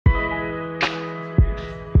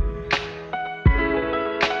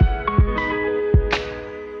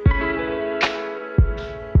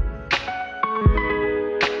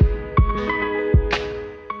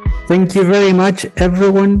Thank you very much,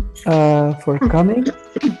 everyone, for coming.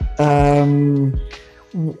 I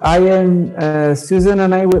am Susan,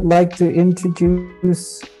 and I would like to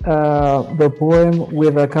introduce the poem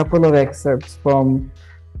with a couple of excerpts from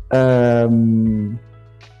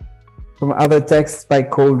other texts by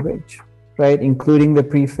Coleridge, right, including the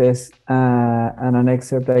preface and an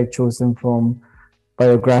excerpt I've chosen from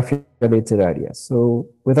Biografia Literaria. So,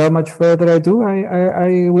 without much further ado,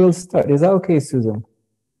 I will start. Is that okay, Susan?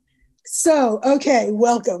 So, okay,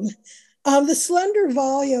 welcome. The slender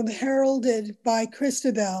volume heralded by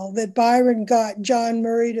Christabel that Byron got John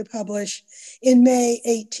Murray to publish in May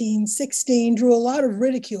 1816 drew a lot of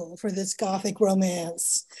ridicule for this Gothic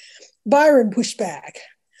romance. Byron pushed back.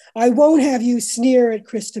 "I won't have you sneer at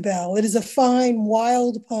Christabel. It is a fine,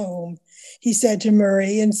 wild poem," he said to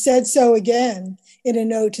Murray, and said so again in a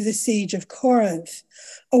note to the Siege of Corinth,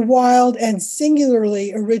 "a wild and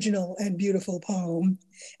singularly original and beautiful poem,"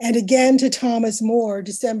 and again to Thomas More,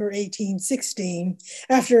 December 1816,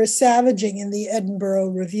 after a savaging in the Edinburgh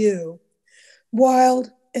Review.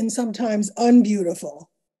 Wild and sometimes unbeautiful.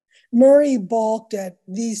 Murray balked at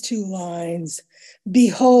these two lines,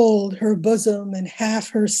 "Behold her bosom and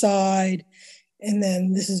half her side," and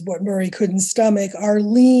then this is what Murray couldn't stomach, "are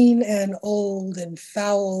lean and old and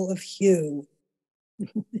foul of hue."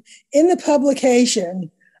 In the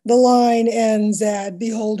publication, the line ends at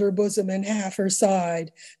 "behold her bosom and half her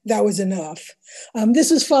side." That was enough. This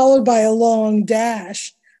was followed by a long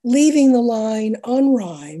dash, leaving the line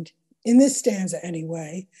unrhymed, in this stanza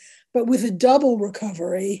anyway, but with a double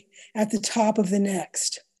recovery at the top of the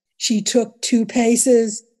next. "She took 2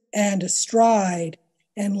 paces and a stride,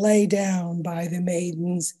 and lay down by the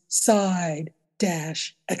maiden's side,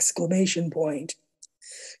 dash, exclamation point.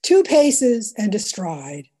 2 paces and a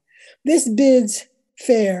stride. This bids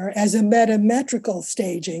fair as a metametrical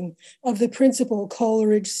staging of the principle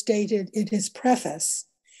Coleridge stated in his preface,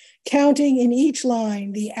 counting in each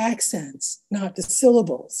line the accents, not the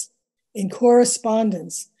syllables, in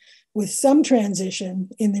correspondence with some transition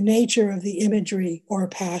in the nature of the imagery or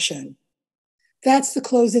passion. That's the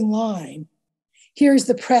closing line. Here's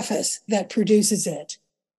the preface that produces it.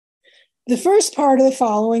 The first part of the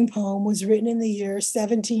following poem was written in the year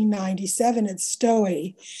 1797 at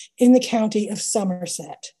Stowey in the county of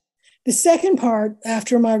Somerset. The second part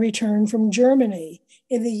after my return from Germany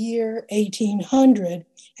in the year 1800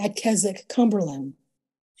 at Keswick, Cumberland.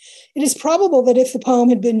 It is probable that if the poem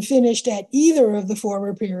had been finished at either of the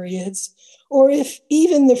former periods, or if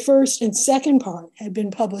even the first and second part had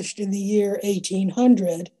been published in the year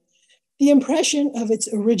 1800, the impression of its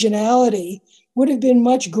originality would have been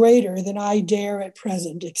much greater than I dare at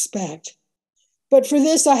present expect. But for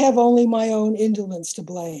this, I have only my own indolence to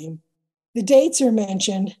blame. The dates are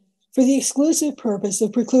mentioned for the exclusive purpose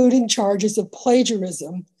of precluding charges of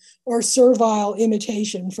plagiarism or servile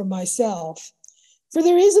imitation from myself. For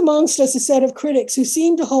there is amongst us a set of critics who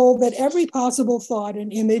seem to hold that every possible thought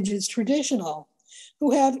and image is traditional,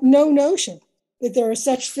 who have no notion that there are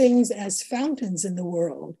such things as fountains in the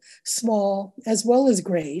world, small as well as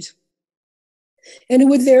great, and who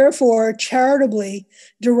would therefore charitably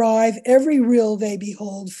derive every rill they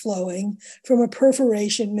behold flowing from a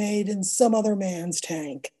perforation made in some other man's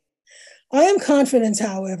tank. I am confident,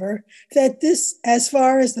 however, that this, as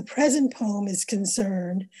far as the present poem is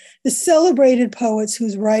concerned, the celebrated poets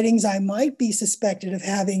whose writings I might be suspected of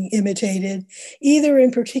having imitated, either in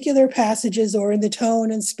particular passages or in the tone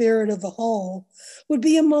and spirit of the whole, would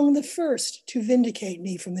be among the first to vindicate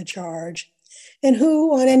me from the charge, and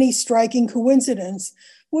who, on any striking coincidence,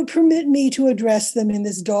 would permit me to address them in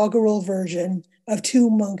this doggerel version of 2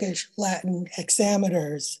 monkish Latin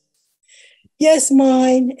hexameters. Yes,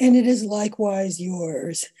 mine, and it is likewise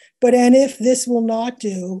yours. But and if this will not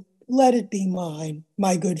do, let it be mine,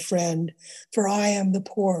 my good friend, for I am the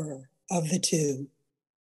poorer of the 2.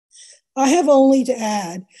 I have only to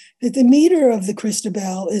add that the meter of the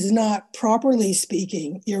Christabel is not, properly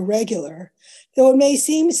speaking, irregular, though it may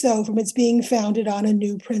seem so from its being founded on a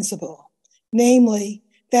new principle, namely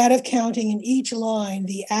that of counting in each line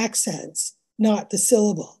the accents, not the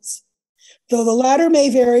syllables. Though the latter may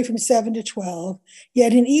vary from 7 to 12,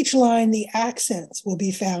 yet in each line the accents will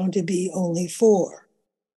be found to be only 4.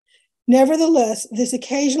 Nevertheless, this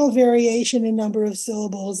occasional variation in number of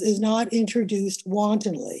syllables is not introduced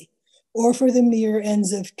wantonly or for the mere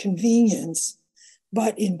ends of convenience,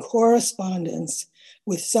 but in correspondence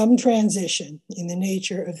with some transition in the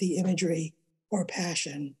nature of the imagery or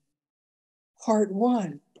passion. Part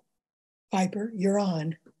 1. Piper, you're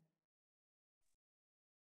on.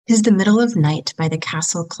 'Tis the middle of night by the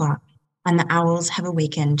castle clock, and the owls have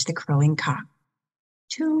awakened the crowing cock.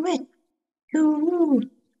 Too-wit, too-woo,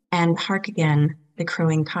 and hark again, the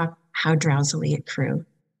crowing cock, how drowsily it crew.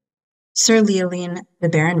 Sir Leoline, the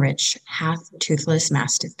baron rich, hath toothless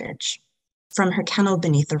mastiff bitch. From her kennel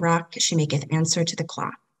beneath the rock, she maketh answer to the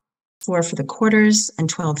clock. 4 for the quarters, and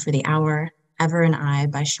 12 for the hour, ever an eye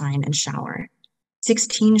by shine and shower.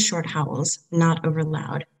 16 short howls, not over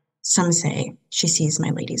loud. Some say she sees my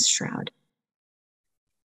lady's shroud.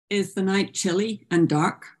 Is the night chilly and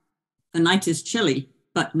dark? The night is chilly,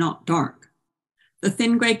 but not dark. The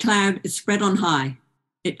thin grey cloud is spread on high.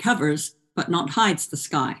 It covers, but not hides the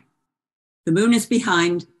sky. The moon is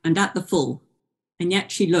behind and at the full, and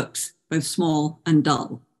yet she looks both small and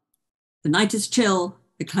dull. The night is chill,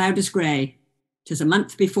 the cloud is grey. 'Tis a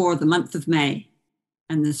month before the month of May,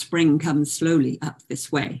 and the spring comes slowly up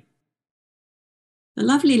this way. The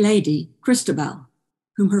lovely lady, Christabel,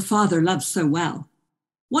 whom her father loves so well,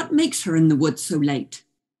 what makes her in the wood so late,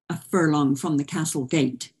 a furlong from the castle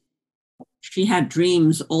gate? She had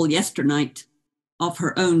dreams all yesternight of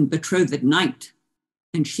her own betrothed knight,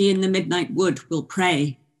 and she in the midnight wood will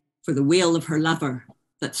pray for the weal of her lover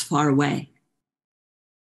that's far away.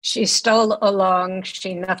 She stole along,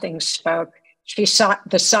 she nothing spoke. She sought,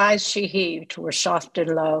 the sighs she heaved were soft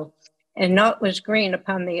and low, and naught was green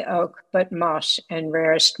upon the oak but moss and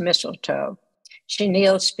rarest mistletoe. She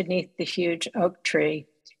kneels beneath the huge oak tree,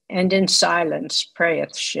 and in silence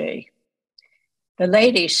prayeth she. The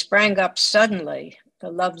lady sprang up suddenly,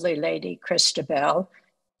 the lovely lady Christabel.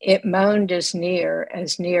 It moaned as near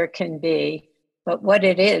can be, but what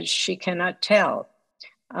it is she cannot tell.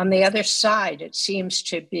 On the other side, it seems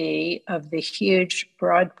to be of the huge,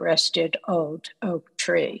 broad-breasted old oak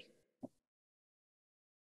tree.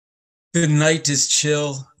 The night is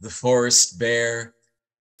chill, the forest bare.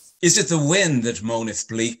 Is it the wind that moaneth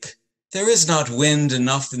bleak? There is not wind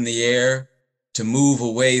enough in the air to move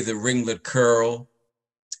away the ringlet curl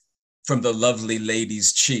from the lovely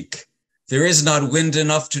lady's cheek. There is not wind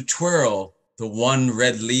enough to twirl the one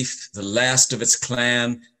red leaf, the last of its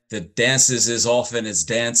clan, that dances as often as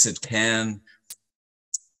dance it can,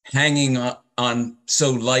 hanging on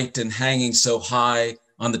so light and hanging so high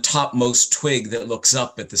on the topmost twig that looks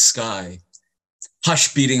up at the sky.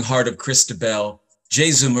 Hush, beating heart of Christabel,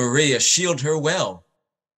 Jesu Maria, shield her well.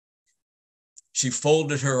 She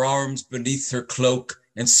folded her arms beneath her cloak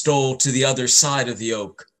and stole to the other side of the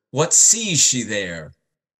oak. What sees she there?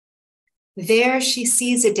 There she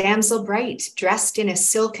sees a damsel bright, dressed in a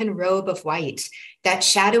silken robe of white, that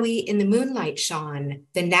shadowy in the moonlight shone,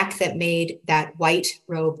 the neck that made that white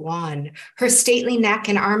robe wan. Her stately neck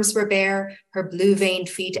and arms were bare, her blue-veined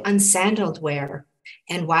feet unsandaled were,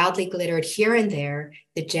 and wildly glittered here and there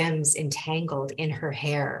the gems entangled in her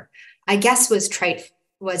hair. I guess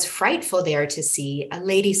was frightful there to see a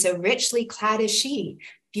lady so richly clad as she,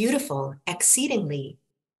 beautiful exceedingly.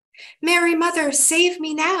 Mary Mother, save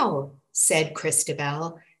me now, said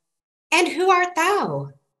Christabel. And who art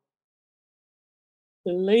thou?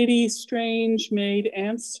 The lady strange made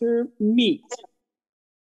answer meet,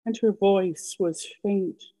 and her voice was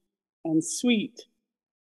faint and sweet.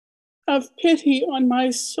 Have pity on my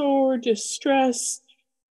sore distress,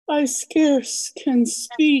 I scarce can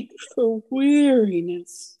speak for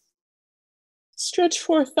weariness. Stretch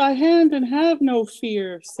forth thy hand and have no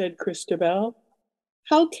fear, said Christabel.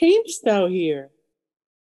 How camest thou here?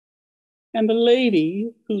 And the lady,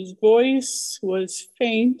 whose voice was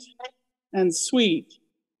faint and sweet,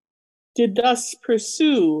 did thus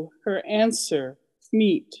pursue her answer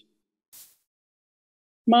meet.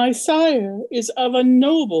 My sire is of a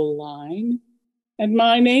noble line, and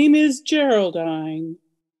my name is Geraldine.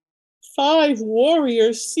 5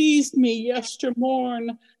 warriors seized me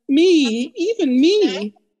yestermorn, me, even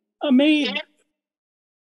me, a maid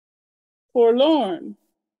forlorn.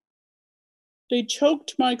 They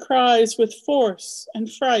choked my cries with force and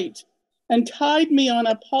fright, and tied me on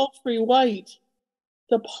a palfrey white.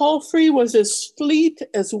 The palfrey was as fleet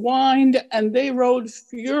as wind, and they rode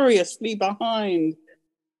furiously behind.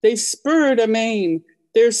 They spurred amain,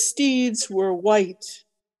 their steeds were white,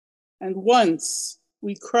 and once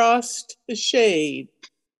we crossed the shade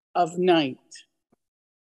of night.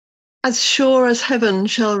 As sure as heaven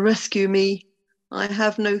shall rescue me, I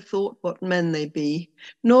have no thought what men they be,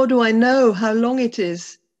 nor do I know how long it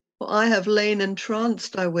is, for I have lain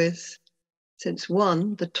entranced, I wis, since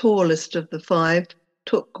one, the tallest of the 5,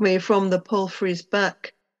 took me from the palfrey's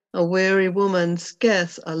back, a weary woman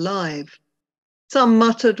scarce alive. Some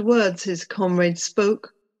muttered words his comrade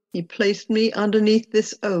spoke, he placed me underneath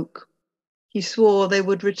this oak. He swore they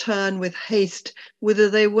would return with haste, whither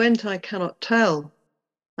they went I cannot tell.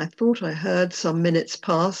 I thought I heard some minutes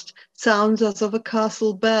past sounds as of a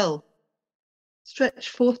castle bell. Stretch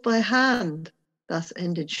forth thy hand, thus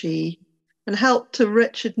ended she, and helped a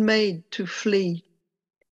wretched maid to flee.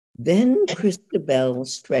 Then Christabel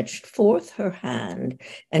stretched forth her hand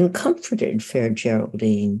and comforted fair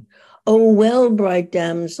Geraldine. "Oh, well, bright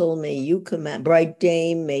damsel, may you command, bright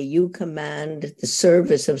dame, may you command the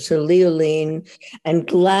service of Sir Leoline, and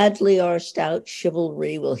gladly our stout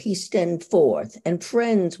chivalry will he stand forth, and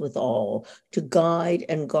friends withal, to guide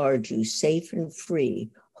and guard you safe and free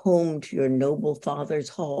home to your noble father's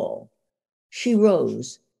hall." She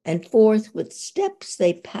rose, and forth with steps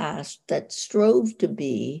they passed that strove to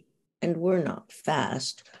be, and were not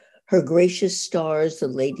fast, her gracious stars the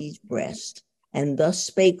lady's breast, and thus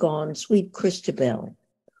spake on sweet Christabel.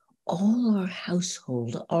 "All our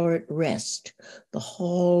household are at rest, the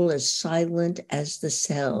hall as silent as the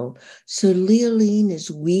cell. Sir Leoline is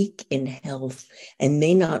weak in health, and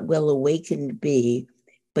may not well awakened be,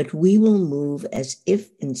 but we will move as if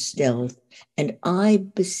in stealth, and I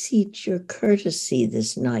beseech your courtesy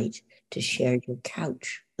this night to share your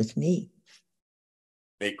couch with me."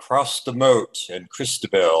 They crossed the moat, and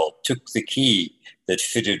Christabel took the key that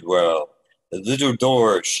fitted well. The little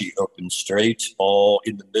door she opened straight, all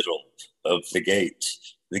in the middle of the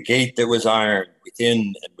gate that was iron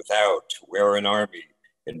within and without, where an army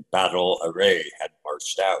in battle array had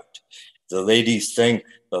marched out. The ladies sank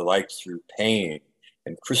the light through pane,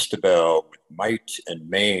 and Christabel with might and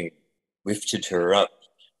main lifted her up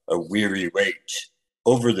a weary weight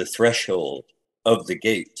over the threshold of the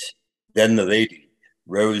gate. Then the lady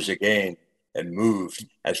rose again and moved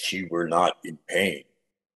as she were not in pain.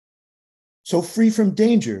 So free from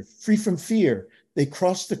danger, free from fear, they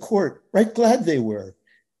crossed the court, right glad they were.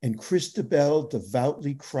 And Christabel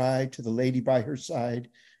devoutly cried to the lady by her side,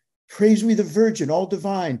 "Praise we the Virgin, all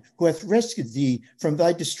divine, who hath rescued thee from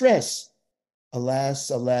thy distress." "Alas,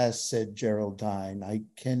 alas," said Geraldine, "I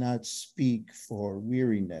cannot speak for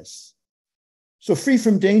weariness." So free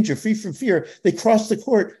from danger, free from fear, they crossed the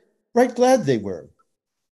court, right glad they were.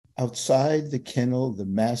 Outside the kennel, the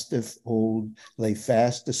mastiff old lay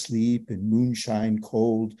fast asleep in moonshine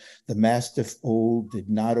cold. The mastiff old did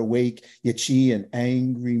not awake, yet she an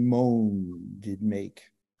angry moan did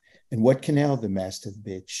make. And what can ail the mastiff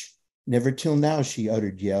bitch? Never till now she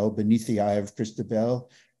uttered yell beneath the eye of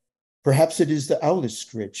Christabel. Perhaps it is the owlet's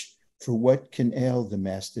scritch, for what can ail the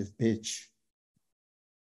mastiff bitch?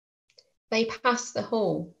 They pass the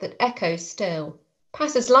hall that echoes still.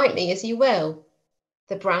 Pass as lightly as you will.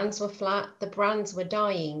 The brands were flat, the brands were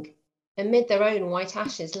dying, amid their own white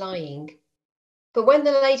ashes lying. But when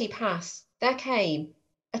the lady passed, there came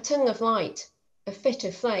a tongue of light, a fit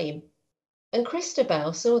of flame, and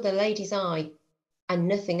Christabel saw the lady's eye, and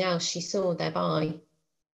nothing else she saw thereby,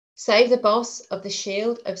 save the boss of the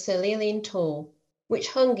shield of Sir Leoline tall, which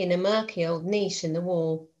hung in a murky old niche in the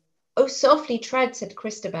wall. "Oh, softly tread," said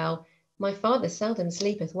Christabel, "my father seldom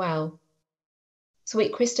sleepeth well."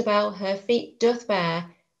 Sweet Christabel her feet doth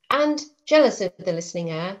bear, and, jealous of the listening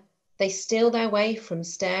air, they steal their way from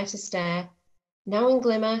stair to stair, now in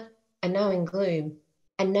glimmer, and now in gloom,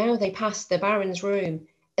 and now they pass the Baron's room,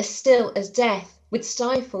 as still as death, with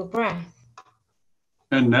stifled breath.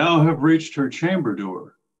 And now have reached her chamber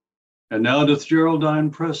door, and now doth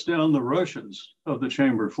Geraldine press down the rushes of the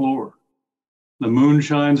chamber floor. The moon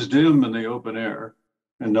shines dim in the open air,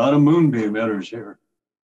 and not a moonbeam enters here.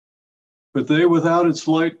 But they without its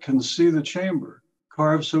light can see the chamber,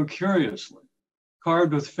 carved so curiously,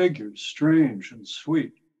 carved with figures strange and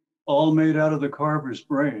sweet, all made out of the carver's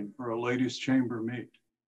brain for a lady's chamber meet.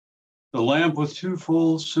 The lamp with two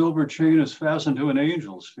full silver chain is fastened to an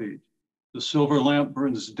angel's feet. The silver lamp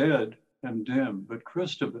burns dead and dim, but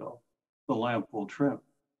Christabel the lamp will trim.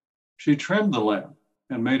 She trimmed the lamp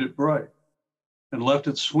and made it bright, and left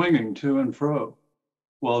it swinging to and fro,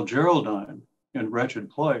 while Geraldine, in wretched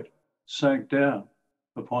plight, sank down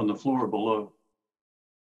upon the floor below.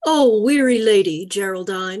 "Oh, weary lady,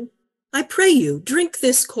 Geraldine, I pray you, drink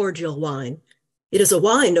this cordial wine. It is a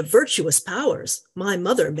wine of virtuous powers. My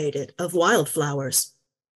mother made it of wildflowers."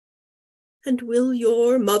 "And will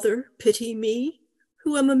your mother pity me,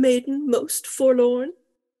 who am a maiden most forlorn?"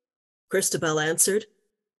 Christabel answered,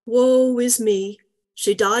 "Woe is me,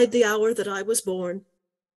 she died the hour that I was born.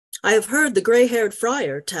 I have heard the gray-haired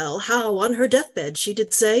friar tell how on her deathbed she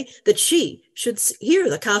did say that she should hear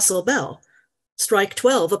the castle bell strike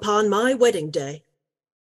 12 upon my wedding day.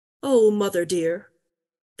 Oh, mother dear,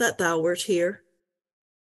 that thou wert here."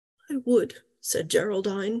 "I would," said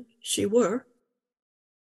Geraldine, "she were."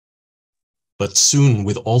 But soon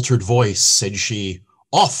with altered voice said she,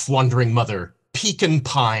 "Off, wandering mother, peak and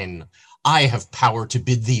pine, I have power to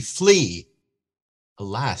bid thee flee."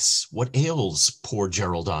 Alas, what ails poor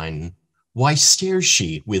Geraldine? Why stares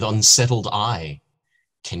she with unsettled eye?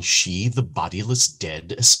 Can she the bodiless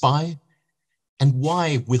dead espy? And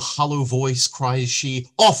why with hollow voice cries she,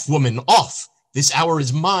 "Off, woman, off! This hour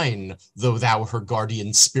is mine, though thou her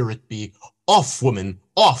guardian spirit be. Off, woman,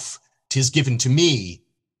 off! 'Tis given to me."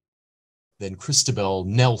 Then Christabel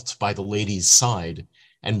knelt by the lady's side,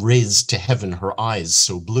 and raised to heaven her eyes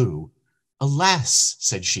so blue. "Alas,"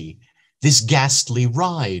 said she, "this ghastly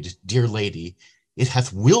ride, dear lady, it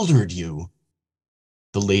hath wildered you."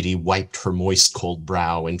 The lady wiped her moist cold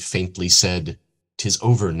brow, and faintly said, "'Tis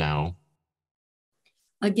over now."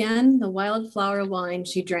 Again the wildflower wine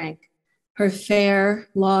she drank. Her fair,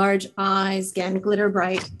 large eyes 'gan glitter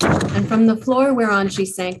bright, and from the floor whereon she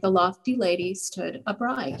sank, the lofty lady stood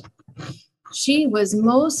upright. She was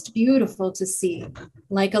most beautiful to see,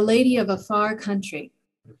 like a lady of a far country.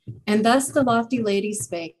 And thus the lofty lady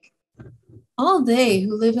spake: "All they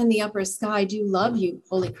who live in the upper sky do love you,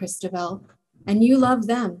 holy Christabel, and you love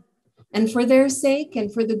them. And for their sake,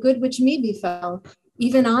 and for the good which me befell,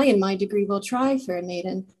 even I in my degree will try, fair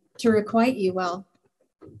maiden, to requite you well.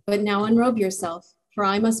 But now unrobe yourself, for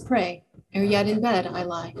I must pray, ere yet in bed I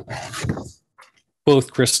lie."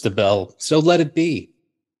 Quoth Christabel, "So let it be."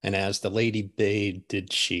 And as the lady bade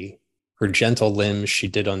did she. Her gentle limbs she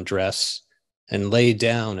did undress, and lay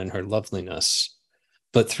down in her loveliness.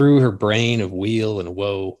 But through her brain of weal and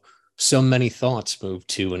woe, so many thoughts moved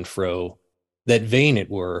to and fro, that vain it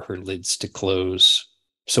were her lids to close.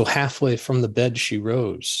 So halfway from the bed she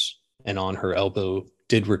rose, and on her elbow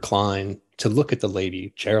did recline to look at the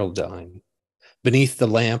Lady Geraldine. Beneath the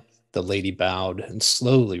lamp the lady bowed, and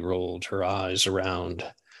slowly rolled her eyes around.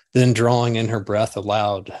 Then drawing in her breath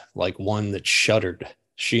aloud, like one that shuddered,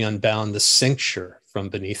 she unbound the cincture from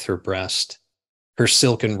beneath her breast. Her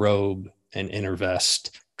silken robe and inner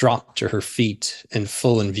vest dropped to her feet, and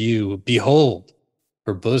full in view, behold,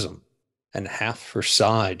 her bosom and half her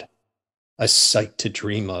side. A sight to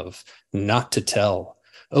dream of, not to tell.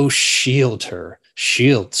 Oh, shield her,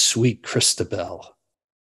 shield sweet Christabel.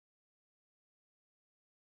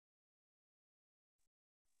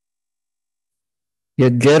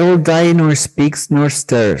 Yet Geraldine nor speaks nor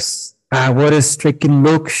stirs. Ah, what a stricken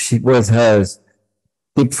look was hers.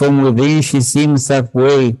 Deep from within she seems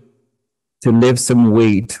halfway to live some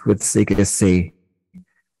weight with sick essay.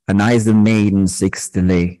 And eyes the maiden seeks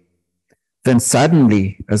delay. Then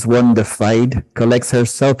suddenly, as one defied, collects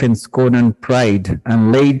herself in scorn and pride,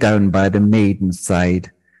 and lay down by the maiden's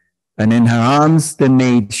side. And in her arms the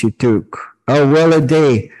maid she took. Oh, well a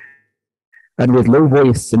day! And with low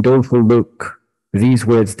voice and doleful look, these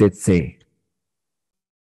words did say: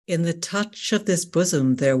 "In the touch of this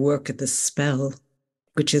bosom there worketh the spell,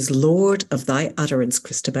 which is lord of thy utterance,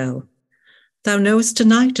 Christabel. Thou knowest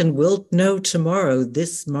tonight, and wilt know tomorrow,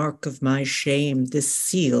 this mark of my shame, this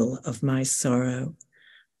seal of my sorrow.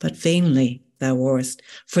 But vainly thou warst,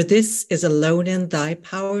 for this is alone in thy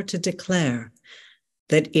power to declare,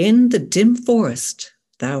 that in the dim forest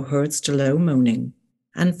thou heardst a low moaning,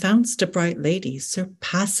 and foundst a bright lady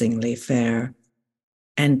surpassingly fair,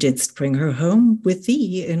 and didst bring her home with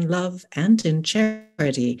thee in love and in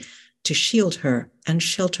charity, to shield her and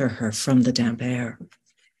shelter her from the damp air."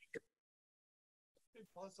 It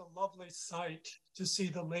was a lovely sight to see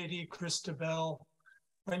the Lady Christabel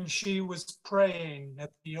when she was praying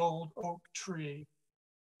at the old oak tree,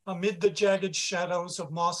 amid the jagged shadows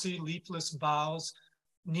of mossy leafless boughs,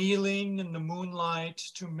 kneeling in the moonlight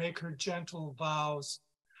to make her gentle vows,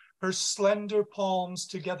 her slender palms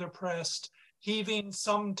together pressed, heaving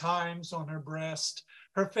sometimes on her breast,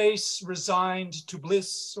 her face resigned to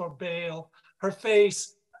bliss or bale, her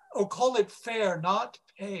face, oh, call it fair, not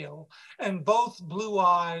pale, and both blue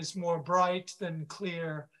eyes more bright than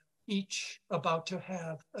clear, each about to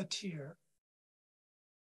have a tear.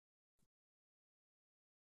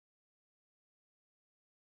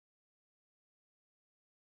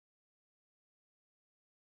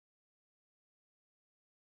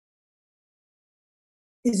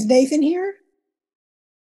 Is Nathan here?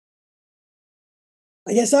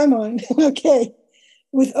 I guess I'm on. Okay.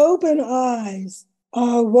 With open eyes,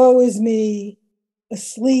 ah, woe is me,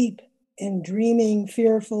 asleep and dreaming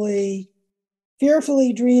fearfully,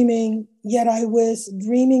 fearfully dreaming, yet I wis,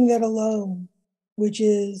 dreaming that alone, which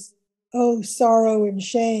is, oh, sorrow and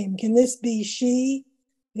shame. Can this be she,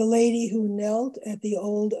 the lady who knelt at the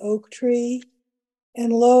old oak tree?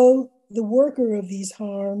 And lo, the worker of these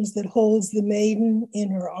harms that holds the maiden in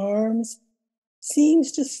her arms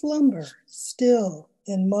seems to slumber still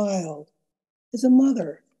and mild as a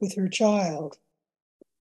mother with her child.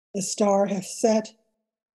 A star hath set,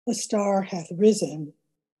 a star hath risen.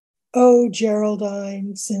 O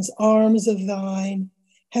Geraldine, since arms of thine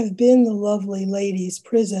have been the lovely lady's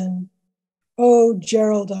prison. O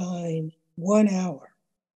Geraldine, 1 hour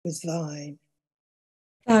was thine.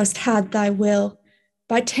 Thou'st had thy will.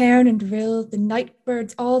 By tarn and rill, the night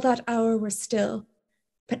birds all that hour were still.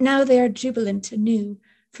 But now they are jubilant anew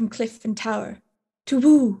from cliff and tower. To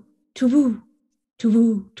woo, to woo, to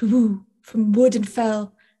woo, to woo, from wood and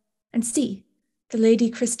fell. And see, the Lady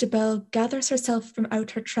Christabel gathers herself from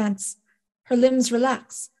out her trance. Her limbs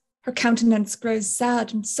relax, her countenance grows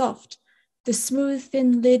sad and soft. The smooth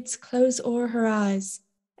thin lids close o'er her eyes,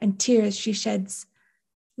 and tears she sheds.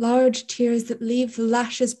 Large tears that leave the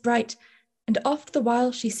lashes bright, and oft the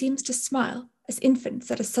while she seems to smile, as infants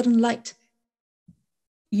at a sudden light.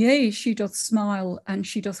 Yea, she doth smile, and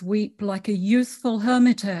she doth weep like a youthful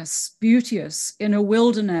hermitess, beauteous in a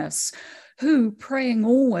wilderness, who, praying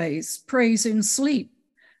always, prays in sleep.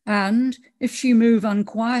 And, if she move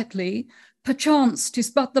unquietly, perchance 'tis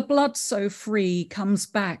but the blood so free comes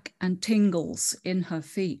back and tingles in her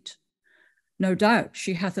feet. No doubt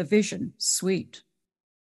she hath a vision sweet.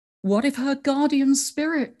 What if her guardian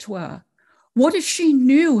spirit 'twere? What if she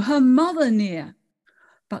knew her mother near?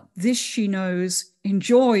 But this she knows, in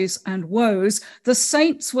joys and woes, the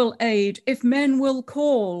saints will aid if men will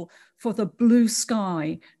call, for the blue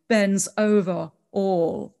sky bends over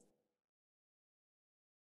all.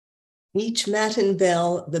 Each matin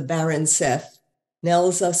bell, the barren saith,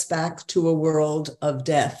 knells us back to a world of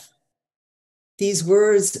death. These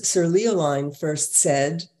words Sir Leoline first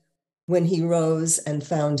said when he rose and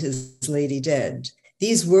found his lady dead.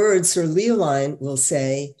 These words Sir Leoline will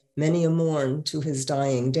say many a morn to his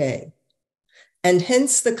dying day. And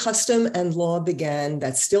hence the custom and law began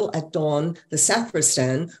that still at dawn the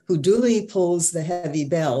sacristan, who duly pulls the heavy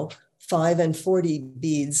bell, 45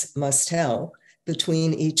 beads must tell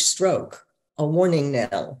between each stroke, a warning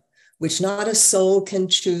knell, which not a soul can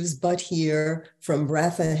choose but hear from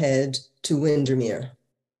Brathahead to Windermere.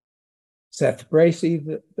 Saith Bracy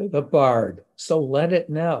the bard, so let it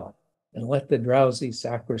knell, and let the drowsy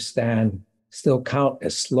sacristan still count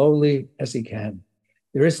as slowly as he can.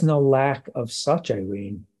 There is no lack of such, I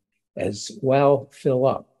ween, as well fill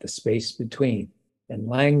up the space between, and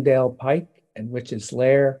Langdale pike and witch's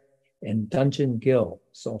lair, and dungeon gill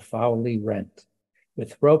so foully rent.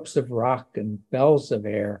 With ropes of rock and bells of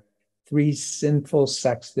air, 3 sinful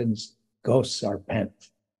sextons ghosts are pent,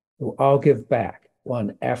 who all give back,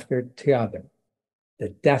 one after t'other, the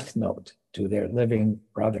death note to their living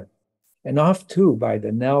brother. And oft too by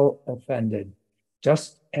the knell offended,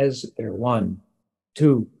 just as their 1,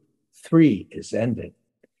 2, 3 is ended.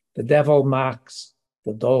 The devil mocks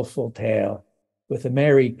the doleful tale with a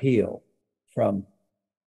merry peal from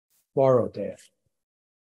Borrowdale.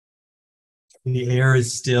 The air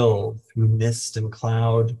is still through mist and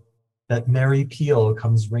cloud. That merry peal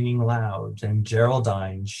comes ringing loud, and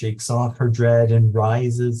Geraldine shakes off her dread and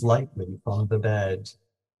rises lightly from the bed.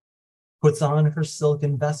 Puts on her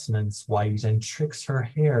silken vestments white and tricks her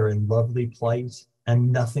hair in lovely plight,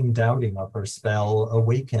 and nothing doubting of her spell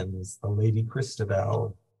awakens the Lady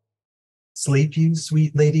Christabel. Sleep you,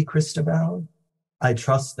 sweet Lady Christabel? I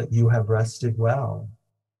trust that you have rested well.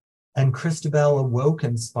 And Christabel awoke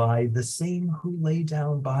and spied the same who lay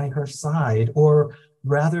down by her side, or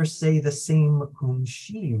rather say the same whom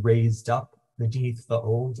she raised up beneath the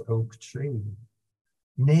old oak tree.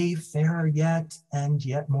 Nay, fairer yet, and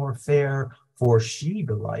yet more fair, for she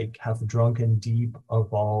belike hath drunken deep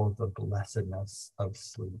of all the blessedness of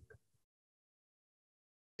sleep.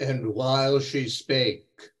 And while she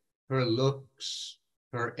spake, her looks,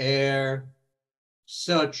 her air,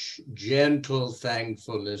 such gentle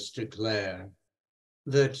thankfulness declare,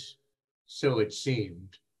 that, so it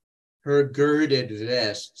seemed, her girded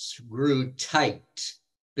vests grew tight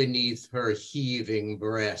beneath her heaving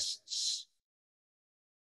breasts.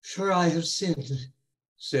 "For I have sinned,"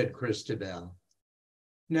 said Christabel.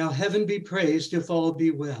 "Now heaven be praised if all be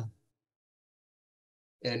well."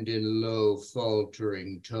 And in low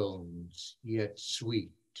faltering tones, yet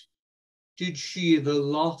sweet, did she the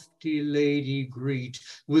lofty lady greet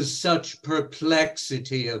with such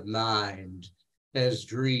perplexity of mind as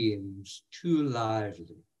dreams too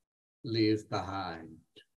lively leave behind.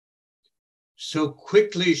 So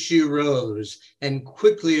quickly she rose and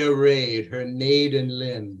quickly arrayed her maiden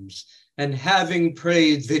limbs, and having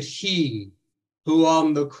prayed that he, who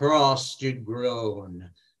on the cross did groan,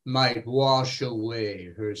 might wash away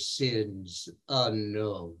her sins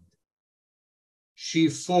unknown, she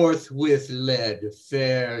forthwith led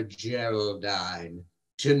fair Geraldine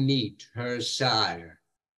to meet her sire,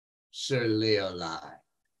 Sir Leoline.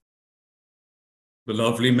 The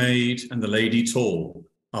lovely maid and the lady tall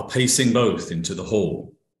are pacing both into the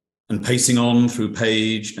hall, and pacing on through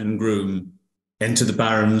page and groom, enter the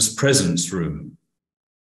Baron's presence room.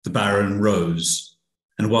 The Baron rose,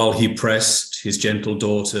 and while he pressed his gentle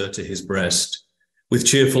daughter to his breast, with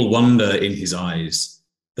cheerful wonder in his eyes,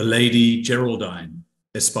 the Lady Geraldine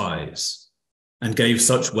espies, and gave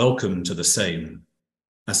such welcome to the same,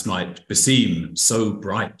 as might beseem so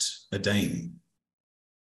bright a dame.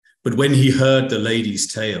 But when he heard the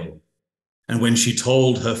lady's tale, and when she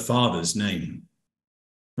told her father's name,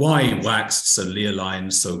 why waxed Sir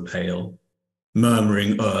Leoline so pale,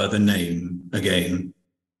 murmuring o'er the name again,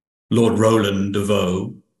 Lord Roland de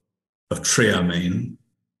Vaux of Triamain?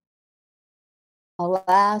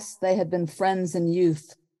 Alas, they had been friends in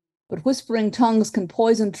youth, but whispering tongues can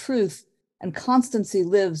poison truth, and constancy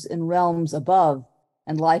lives in realms above,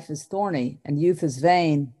 and life is thorny, and youth is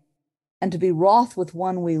vain, and to be wroth with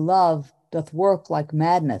one we love doth work like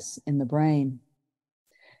madness in the brain.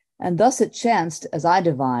 And thus it chanced, as I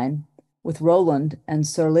divine, with Roland and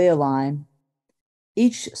Sir Leoline,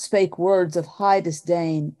 each spake words of high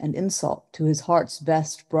disdain and insult to his heart's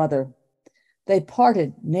best brother. They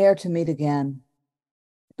parted ne'er to meet again,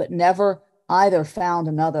 but never either found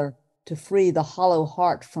another to free the hollow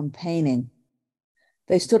heart from paining.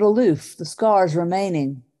 They stood aloof, the scars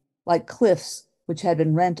remaining, like cliffs which had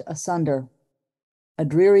been rent asunder. A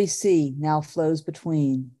dreary sea now flows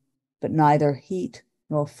between, but neither heat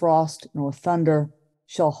nor frost nor thunder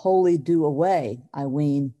shall wholly do away, I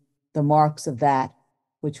ween, the marks of that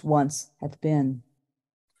which once hath been.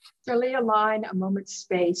 Sir Leoline a moment's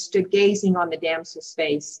space stood gazing on the damsel's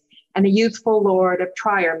face, and the youthful lord of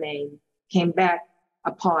Triamain came back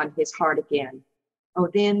upon his heart again. Oh,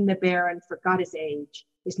 then the Baron forgot his age,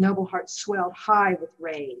 his noble heart swelled high with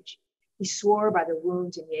rage. He swore by the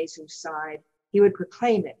wounds in Jesu's side, he would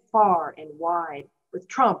proclaim it far and wide, with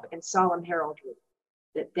trump and solemn heraldry,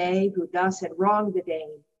 that they who thus had wronged the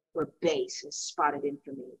Dane were base and spotted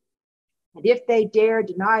infamy. And if they dare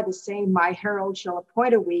deny the same, my herald shall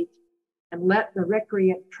appoint a week, and let the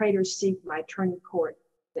recreant traitors seek my tourney court,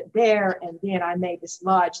 that there and then I may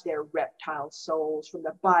dislodge their reptile souls from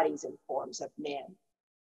the bodies and forms of men.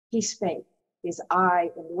 He spake, his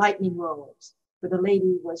eye in lightning rolls, for the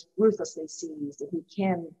lady was ruthlessly seized, and he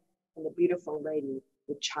kenned in the beautiful lady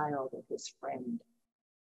the child of his friend.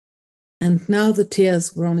 And now the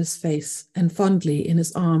tears were on his face, and fondly in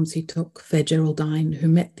his arms he took fair Geraldine, who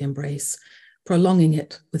met the embrace, prolonging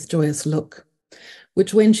it with joyous look,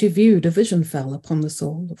 which when she viewed, a vision fell upon the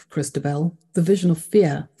soul of Christabel, the vision of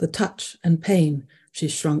fear, the touch and pain. She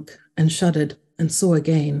shrunk and shuddered and saw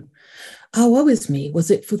again. Ah, woe is me,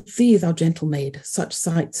 was it for thee, thou gentle maid, such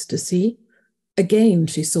sights to see? Again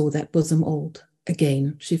she saw that bosom old,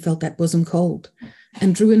 again she felt that bosom cold,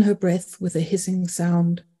 and drew in her breath with a hissing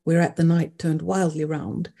sound, whereat the knight turned wildly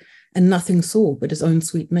round, and nothing saw but his own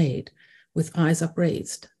sweet maid, with eyes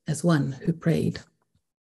upraised as one who prayed.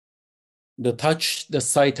 The touch, the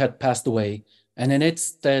sight had passed away, and in its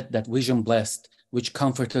stead that vision blessed, which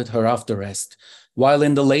comforted her after rest, while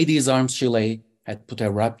in the lady's arms she lay, had put a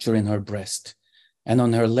rapture in her breast, and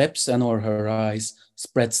on her lips and o'er her eyes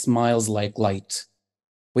spread smiles like light.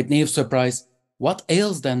 With naive surprise, "What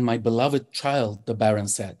ails then my beloved child?" the Baron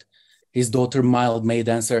said. His daughter mild made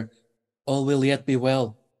answer, "All will yet be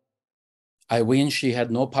well." I ween she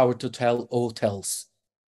had no power to tell aught else,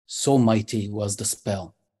 so mighty was the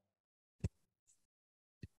spell.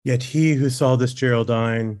 Yet he who saw this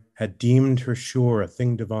Geraldine had deemed her sure a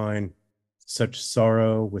thing divine. Such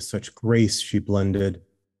sorrow with such grace she blended,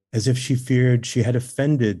 as if she feared she had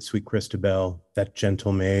offended sweet Christabel, that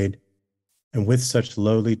gentle maid. And with such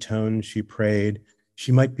lowly tones she prayed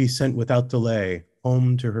she might be sent without delay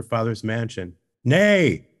home to her father's mansion.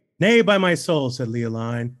 "Nay, nay, by my soul," said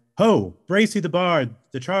Leoline. "Ho, Bracy the bard,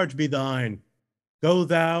 the charge be thine. Go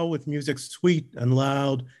thou with music sweet and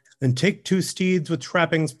loud, and take 2 steeds with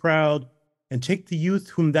trappings proud, and take the youth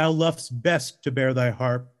whom thou lovest best to bear thy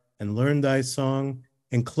harp, and learn thy song,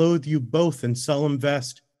 and clothe you both in solemn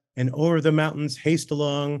vest, and o'er the mountains haste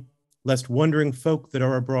along, lest wandering folk that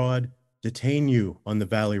are abroad detain you on the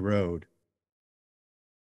valley road."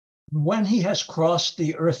 When he has crossed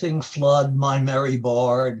the earthing flood, my merry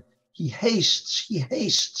bard, he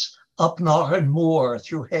hastes up Narren Moor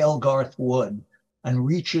through Halegarth wood, and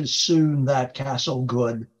reaches soon that castle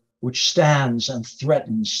good, which stands and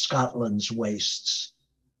threatens Scotland's wastes.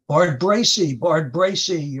 Bard Bracy,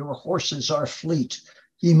 your horses are fleet.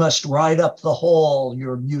 Ye must ride up the hall,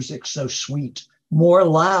 your music so sweet, more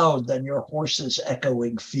loud than your horses'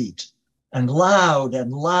 echoing feet. And loud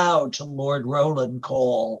to Lord Roland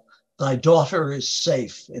call, thy daughter is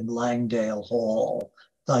safe in Langdale Hall.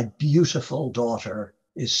 Thy beautiful daughter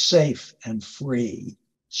is safe and free.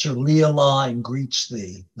 Sir Leoline greets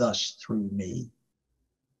thee thus through me.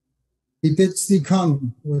 He bids thee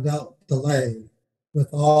come without delay, with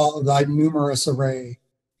all thy numerous array,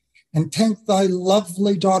 and take thy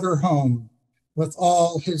lovely daughter home with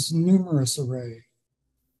all his numerous array.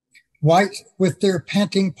 White with their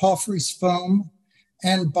panting palfreys foam,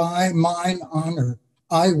 and by mine honor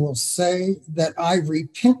I will say that I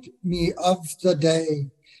repent me of the day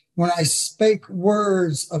when I spake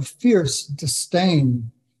words of fierce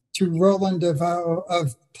disdain to Roland de Vaux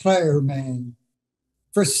of Triermain.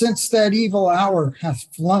 For since that evil hour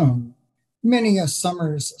hath flown, many a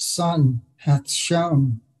summer's sun hath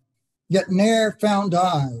shone, yet ne'er found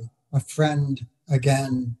I a friend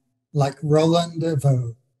again like Roland de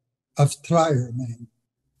Vaux of Triermain.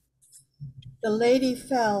 The lady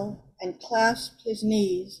fell and clasped his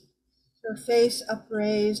knees, her face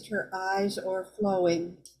upraised, her eyes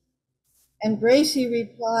o'erflowing. And Bracy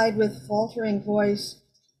replied with faltering voice,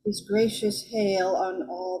 his gracious hail on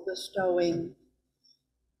all bestowing.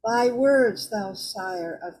 Thy words, thou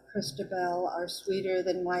sire of Christabel, are sweeter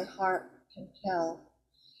than my heart can tell.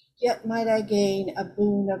 Yet might I gain a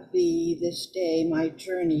boon of thee, this day my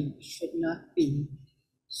journey should not be.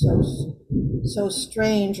 So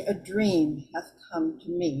strange a dream hath come to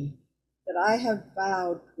me, that I have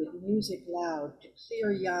vowed with music loud to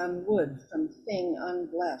clear yon wood from thing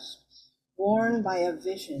unblessed, borne by a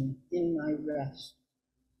vision in my rest.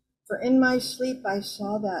 For in my sleep I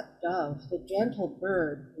saw that dove, the gentle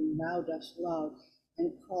bird whom thou dost love,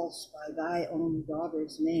 and call'st by thy own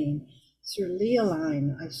daughter's name. Sir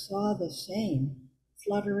Leoline, I saw the same,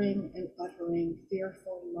 fluttering and uttering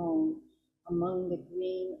fearful moan among the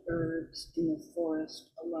green herbs in the forest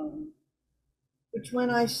alone. Which when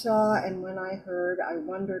I saw and when I heard, I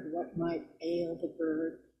wondered what might ail the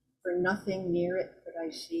bird, for nothing near it could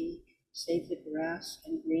I see, save the grass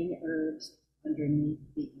and green herbs underneath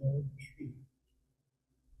the old tree.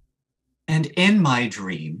 And in my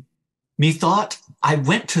dream, methought I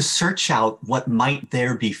went to search out what might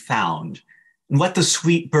there be found, and what the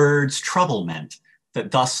sweet bird's trouble meant,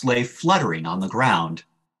 that thus lay fluttering on the ground.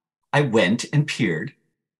 I went and peered,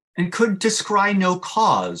 and could descry no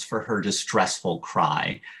cause for her distressful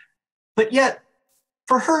cry. But yet,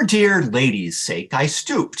 for her dear lady's sake, I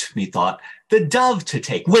stooped, methought, the dove to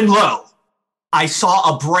take, when lo, I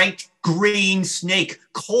saw a bright green snake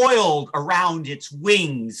coiled around its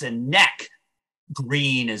wings and neck,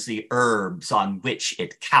 green as the herbs on which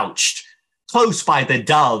it couched. Close by the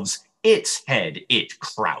dove's its head it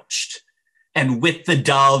crouched, and with the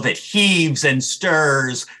dove it heaves and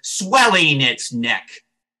stirs, swelling its neck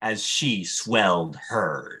as she swelled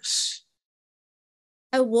hers.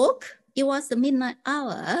 I woke, it was the midnight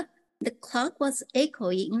hour, the clock was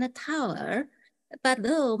echoing in the tower, but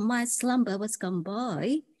though my slumber was gone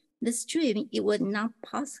by, this dream it would not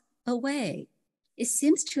pass away. It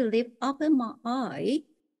seems to live open my eye,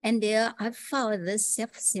 and there I found the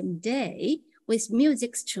self-same day, with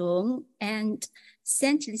music strung and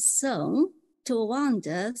saintly song, to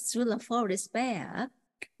wander through the forest bare,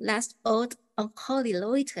 last old unholy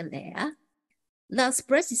loiter there. Thus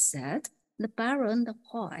Bracy said, the Baron the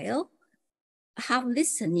while, half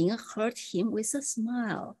listening, heard him with a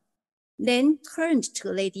smile, then turned to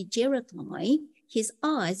Lady Geraldine, his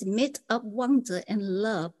eyes met up wonder and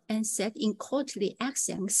love, and said in courtly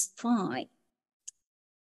accents fine,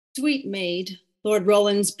 Sweet maid, Lord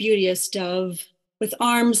Roland's beauteous dove, with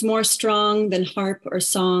arms more strong than harp or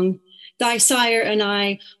song, thy sire and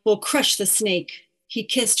I will crush the snake. He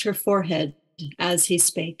kissed her forehead as he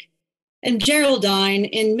spake. And Geraldine,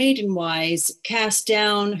 in maiden wise, cast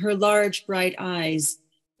down her large bright eyes.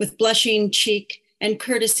 With blushing cheek and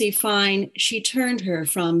courtesy fine, she turned her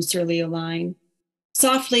from Sir Leoline,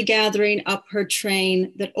 softly gathering up her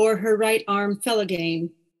train that o'er her right arm fell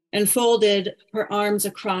again, and folded her arms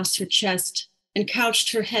across her chest, and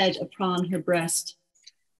couched her head upon her breast.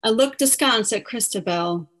 And looked askance at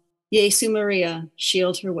Christabel, Jesu Maria,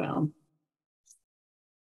 shield her well.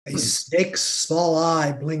 A snake's small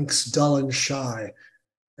eye blinks dull and shy,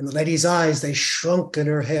 and the lady's eyes, they shrunk in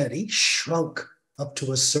her head, each shrunk up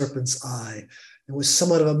to a serpent's eye, and with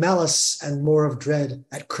somewhat of a malice and more of dread.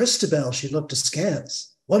 At Christabel she looked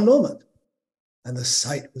askance, one moment, and the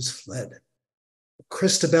sight was fled.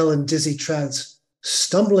 Christabel in dizzy trance,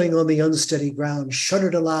 stumbling on the unsteady ground,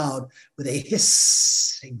 shuddered aloud with a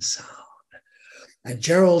hissing sound. And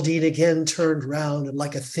Geraldine again turned round, and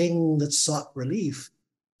like a thing that sought relief,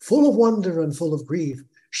 full of wonder and full of grief,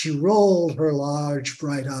 she rolled her large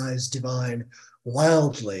bright eyes divine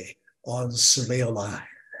wildly on Sir Leoline.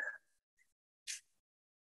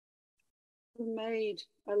 The maid,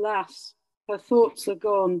 alas, her thoughts are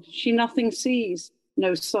gone, she nothing sees,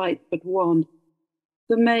 no sight but one.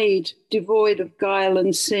 The maid, devoid of guile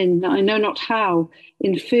and sin, I know not how,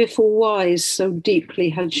 in fearful wise, so deeply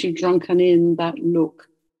had she drunken in that look,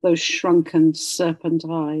 those shrunken serpent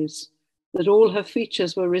eyes, that all her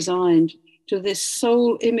features were resigned to this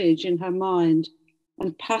sole image in her mind,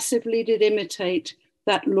 and passively did imitate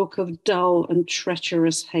that look of dull and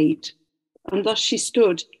treacherous hate. And thus she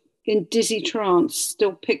stood in dizzy trance,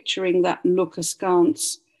 still picturing that look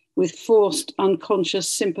askance, with forced unconscious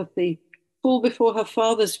sympathy, full before her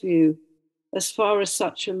father's view, as far as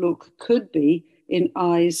such a look could be in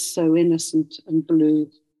eyes so innocent and blue.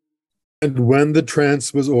 And when the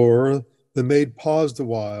trance was o'er, the maid paused a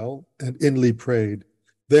while and inly prayed.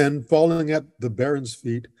 Then, falling at the baron's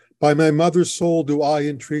feet, by my mother's soul do I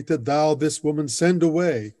entreat that thou this woman send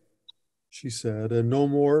away, she said, and no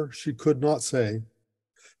more she could not say.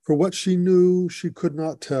 For what she knew she could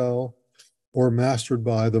not tell, or mastered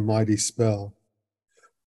by the mighty spell.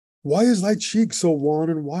 Why is thy cheek so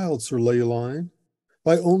wan and wild, Sir Leoline?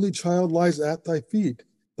 Thy only child lies at thy feet,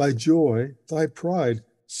 thy joy, thy pride,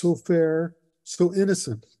 so fair, so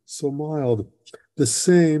innocent, so mild, the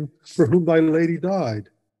same for whom thy lady died,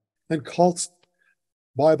 and call'st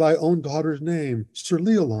by thy own daughter's name, Sir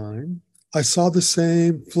Leoline. I saw the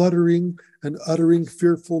same fluttering and uttering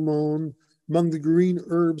fearful moan 'mong the green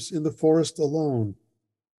herbs in the forest alone,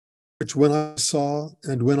 which when I saw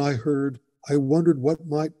and when I heard, I wondered what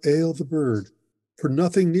might ail the bird, for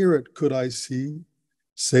nothing near it could I see,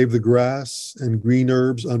 save the grass and green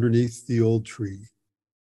herbs underneath the old tree.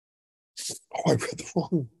 Oh, I read the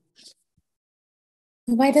wrong.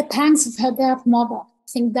 By the pangs of her dead mother,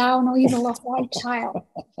 think thou no evil of thy child,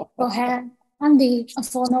 for her and thee and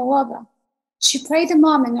for no other. She prayed a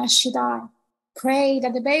moment as she died, prayed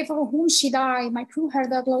that the babe for whom she died might prove her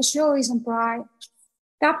that lost joys and pride.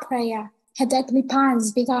 That prayer her deadly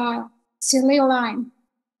pangs beguiled, Sir Leoline,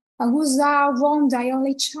 and wouldst thou wrong thy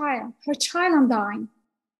only child, her child undying,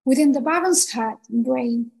 within the baron's heart and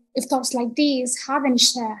brain, if thoughts like these had any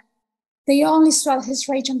share, they only swelled his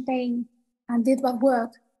rage and pain, and did but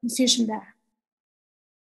work confusion there.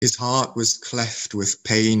 His heart was cleft with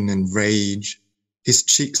pain and rage, his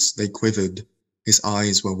cheeks they quivered, his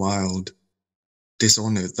eyes were wild,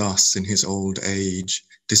 dishonored thus in his old age,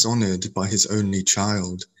 dishonored by his only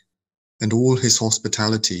child, and all his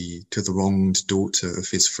hospitality to the wronged daughter of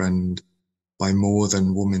his friend, by more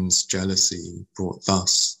than woman's jealousy, brought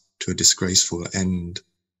thus to a disgraceful end.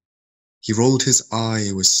 He rolled his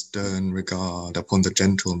eye with stern regard upon the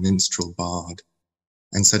gentle minstrel bard,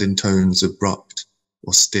 and said in tones abrupt,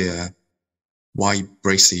 austere, "Why,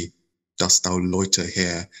 Bracy, dost thou loiter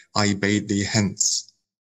here? I bade thee hence."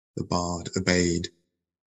 The bard obeyed,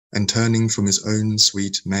 and turning from his own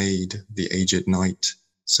sweet maid, the aged knight,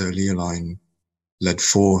 Sir Leoline, led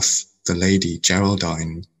forth the Lady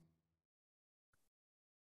Geraldine.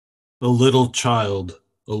 The little child,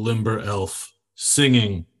 a limber elf,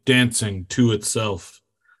 singing, dancing to itself,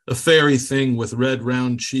 a fairy thing with red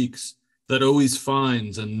round cheeks that always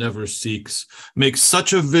finds and never seeks, makes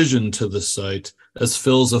such a vision to the sight as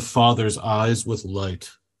fills a father's eyes with light.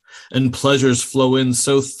 And pleasures flow in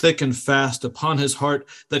so thick and fast upon his heart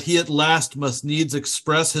that he at last must needs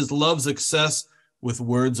express his love's excess with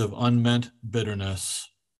words of unmeant bitterness.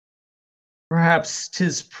 Perhaps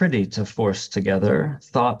 'tis pretty to force together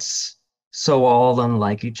thoughts so all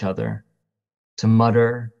unlike each other, to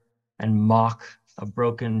mutter and mock a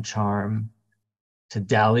broken charm, to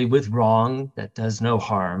dally with wrong that does no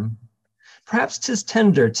harm. Perhaps 'tis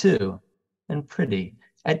tender too, and pretty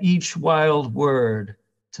at each wild word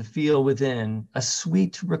to feel within a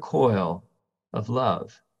sweet recoil of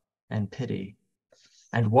love and pity.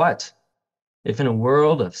 And what? If in a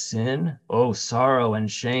world of sin, oh, sorrow and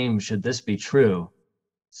shame, should this be true,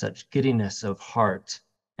 such giddiness of heart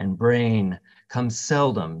and brain comes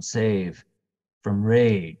seldom save from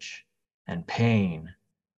rage and pain,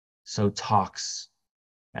 so talks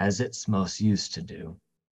as it's most used to do.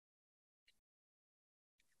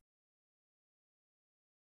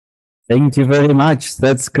 Thank you very much.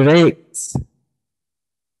 That's great.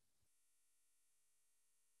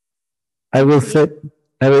 I will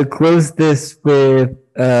close this with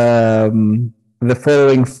the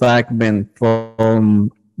following fragment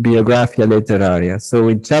from Biographia Literaria. So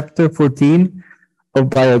in chapter 14 of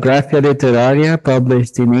Biographia Literaria,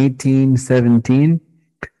 published in 1817,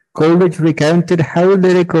 Coleridge recounted how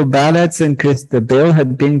lyrical ballads and Christabel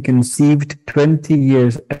had been conceived 20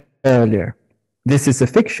 years earlier. This is a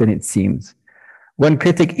fiction, it seems. One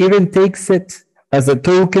critic even takes it as a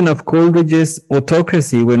token of Coleridge's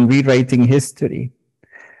autocracy when rewriting history.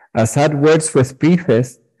 As had Wordsworth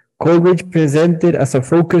prefaced, Coleridge presented as a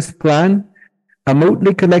focused plan a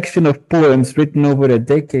motley collection of poems written over a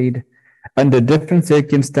decade under different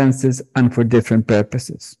circumstances and for different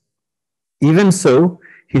purposes. Even so,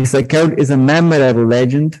 his account is a memorable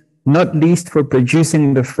legend, not least for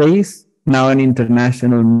producing the phrase, now an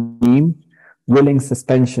international meme, willing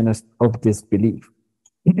suspension of disbelief.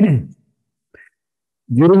 During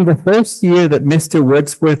the first year that Mr.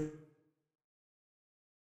 Wordsworth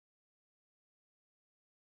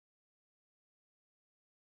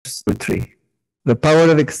poetry, the power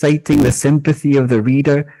of exciting the sympathy of the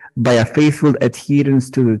reader by a faithful adherence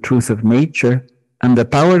to the truth of nature, and the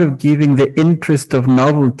power of giving the interest of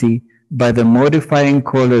novelty by the modifying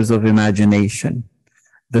colors of imagination.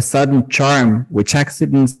 The sudden charm which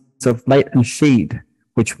accidents of light and shade,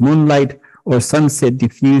 which moonlight or sunset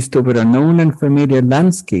diffused over a known and familiar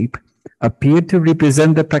landscape, appeared to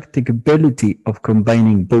represent the practicability of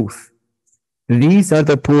combining both. These are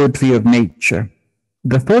the poetry of nature.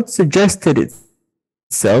 The thought suggested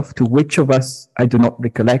itself, to which of us I do not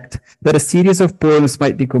recollect, that a series of poems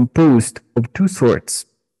might be composed of two sorts.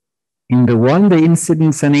 In the one, the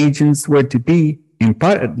incidents and agents were to be, in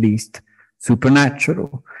part at least,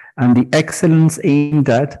 supernatural, and the excellence aimed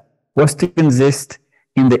at was to consist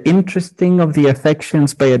in the interesting of the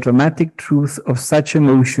affections by a dramatic truth of such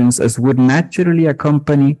emotions as would naturally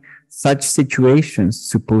accompany such situations,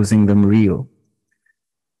 supposing them real.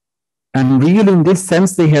 And real in this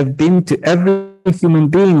sense they have been to every human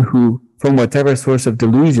being who, from whatever source of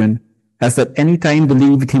delusion, has at any time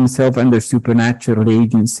believed himself under supernatural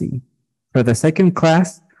agency. For the second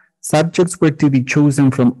class, subjects were to be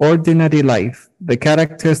chosen from ordinary life. The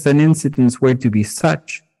characters and incidents were to be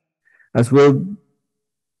such as will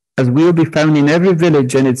be found in every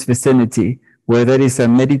village and its vicinity, where there is a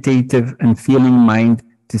meditative and feeling mind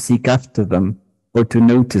to seek after them or to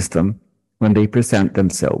notice them when they present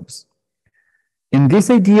themselves. In this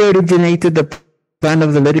idea originated the plan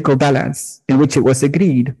of the lyrical ballads, in which it was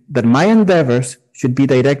agreed that my endeavors should be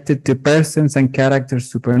directed to persons and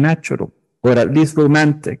characters supernatural, or at least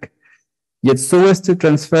romantic, yet so as to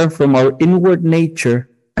transfer from our inward nature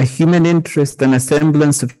a human interest and a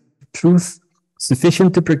semblance of truth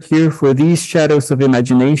sufficient to procure for these shadows of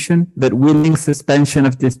imagination that willing suspension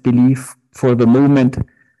of disbelief for the moment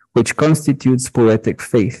which constitutes poetic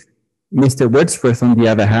faith. Mr. Wordsworth, on the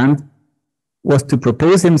other hand, was to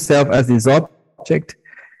propose himself as his object,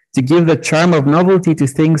 to give the charm of novelty to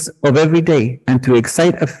things of every day, and to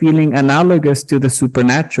excite a feeling analogous to the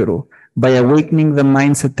supernatural by awakening the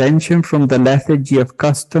mind's attention from the lethargy of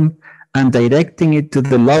custom and directing it to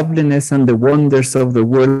the loveliness and the wonders of the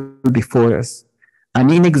world before us,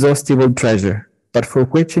 an inexhaustible treasure, but for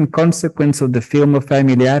which, in consequence of the film of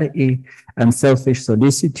familiarity and selfish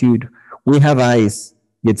solicitude, we have eyes,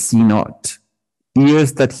 yet see not,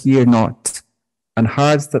 ears that hear not, and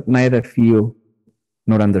hearts that neither feel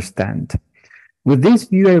nor understand. With this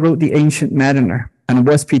view, I wrote The Ancient Mariner, and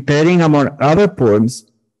was preparing, among other poems,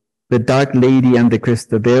 The Dark Lady and the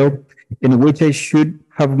Christabel, in which I should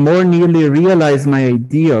have more nearly realized my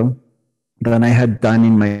ideal than I had done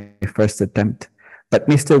in my first attempt. But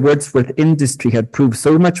Mr. Wordsworth's industry had proved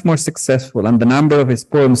so much more successful, and the number of his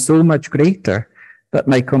poems so much greater, that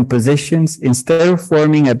my compositions, instead of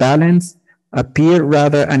forming a balance, appear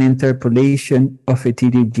rather an interpolation of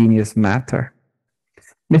heterogeneous matter.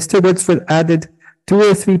 Mr. Wordsworth added 2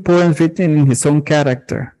 or 3 poems written in his own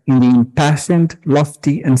character, in the impassioned,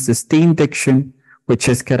 lofty, and sustained diction which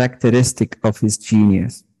is characteristic of his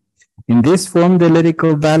genius. In this form, the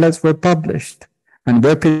lyrical ballads were published, and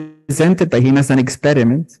were presented by him as an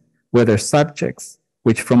experiment, whether subjects,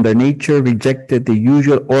 which from their nature rejected the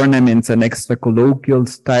usual ornaments and extra colloquial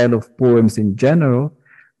style of poems in general,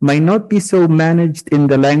 might not be so managed in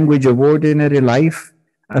the language of ordinary life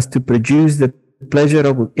as to produce the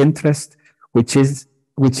pleasurable interest which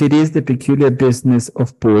it is the peculiar business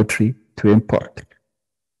of poetry to impart.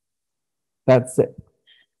 That's it.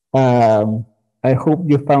 I hope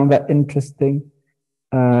you found that interesting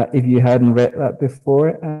if you hadn't read that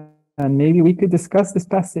before, and maybe we could discuss this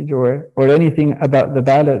passage or anything about the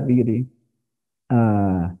ballad really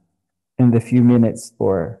in the few minutes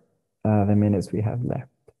or the minutes we have left.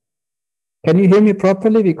 Can you hear me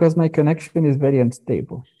properly? Because my connection is very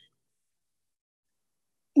unstable.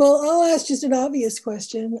 Well, I'll ask just an obvious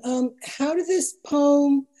question. How did this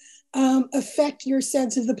poem affect your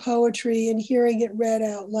sense of the poetry and hearing it read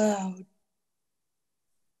out loud?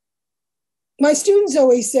 My students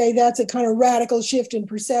always say that's a kind of radical shift in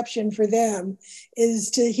perception for them, is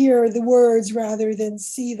to hear the words rather than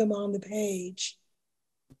see them on the page.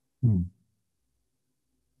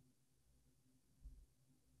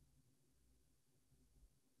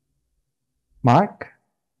 Mark?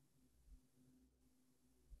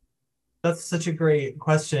 That's such a great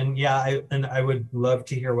question. Yeah, I would love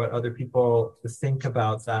to hear what other people think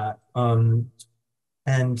about that.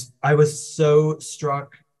 And I was so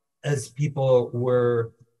struck as people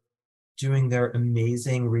were doing their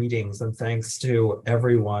amazing readings, and thanks to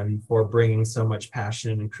everyone for bringing so much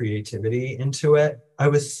passion and creativity into it. I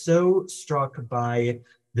was so struck by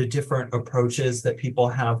the different approaches that people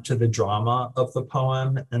have to the drama of the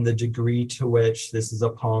poem and the degree to which this is a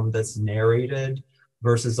poem that's narrated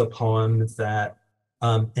versus a poem that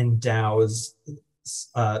endows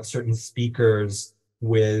certain speakers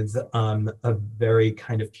with a very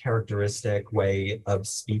kind of characteristic way of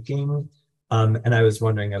speaking. And I was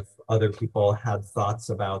wondering if other people had thoughts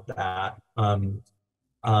about that,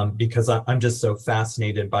 because I'm just so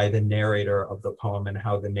fascinated by the narrator of the poem and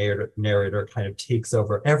how the narrator kind of takes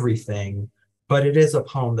over everything. But it is a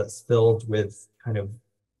poem that's filled with kind of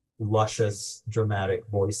luscious, dramatic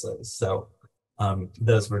voices. So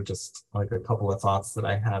those were just like a couple of thoughts that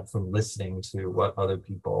I had from listening to what other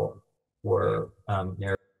people were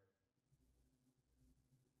narrating.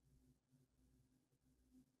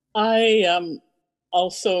 I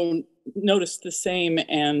also noticed the same,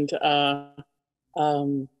 and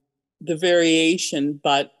the variation,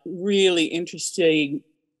 but really interesting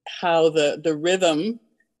how the rhythm,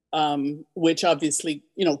 which obviously,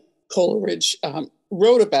 you know, Coleridge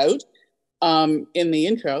wrote about in the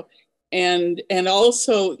intro, and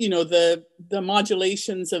also, you know, the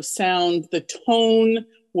modulations of sound, the tone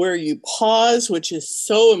where you pause, which is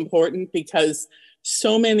so important because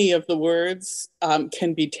so many of the words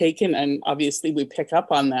can be taken, and obviously we pick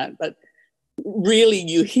up on that, but really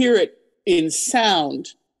you hear it in sound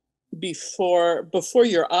before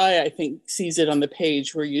your eye, I think, sees it on the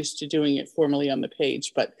page. We're used to doing it formally on the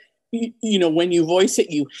page, but you know, when you voice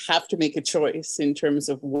it, you have to make a choice in terms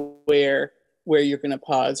of where you're going to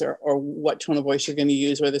pause or what tone of voice you're going to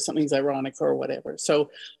use, whether something's ironic or whatever.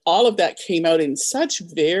 So all of that came out in such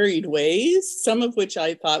varied ways, some of which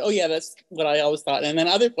I thought, oh yeah, that's what I always thought. And then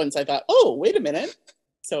other ones I thought, oh, wait a minute.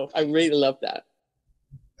 So I really love that.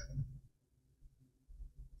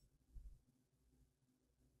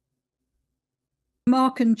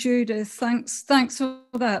 Mark and Judith, thanks for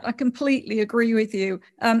that. I completely agree with you.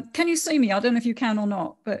 Can you see me? I don't know if you can or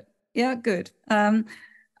not, but yeah, good.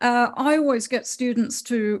 I always get students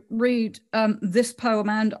to read this poem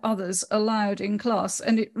and others aloud in class,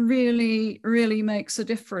 and it really, really makes a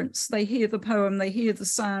difference. They hear the poem, they hear the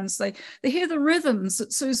sounds, they hear the rhythms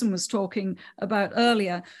that Susan was talking about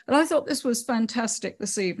earlier. And I thought this was fantastic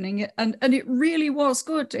this evening, and it really was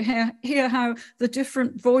good to hear how the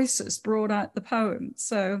different voices brought out the poem.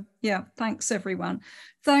 So yeah, thanks everyone.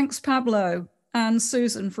 Thanks Pablo and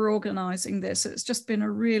Susan for organizing this. It's just been a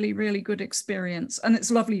really, really good experience, and it's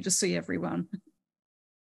lovely to see everyone.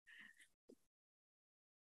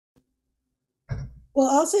 Well,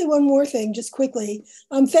 I'll say one more thing just quickly.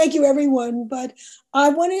 Thank you, everyone. But I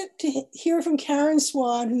wanted to hear from Karen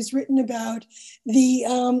Swan, who's written about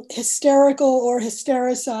the hysterical or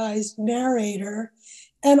hystericized narrator.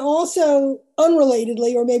 And also,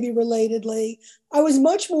 unrelatedly, or maybe relatedly, I was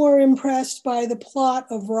much more impressed by the plot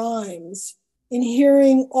of rhymes in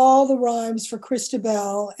hearing all the rhymes for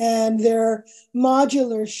Christabel and their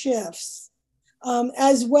modular shifts,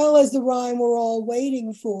 as well as the rhyme we're all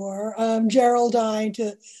waiting for, Geraldine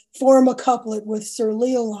to form a couplet with Sir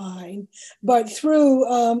Leoline, but through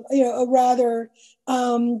you know, a rather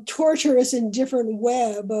torturous and different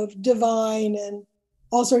web of divine and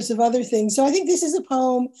all sorts of other things. So I think this is a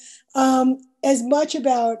poem as much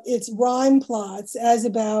about its rhyme plots as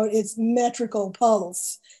about its metrical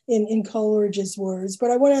pulse, in Coleridge's words.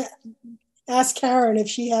 But I want to ask Karen if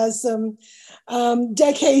she has some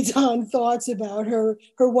decades on thoughts about her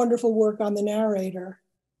wonderful work on the narrator.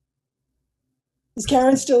 Is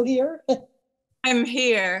Karen still here? I'm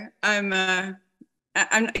here. I'm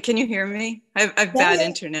can you hear me? I've bad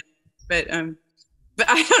internet, but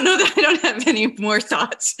I don't know that I don't have any more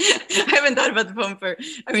thoughts. I haven't thought about the poem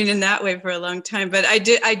in that way for a long time, but I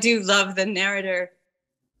do love the narrator.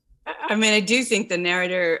 I mean, I do think the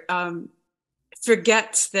narrator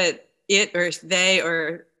forgets that it or they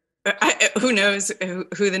or who knows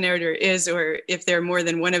who the narrator is, or if there are more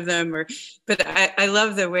than one of them. But I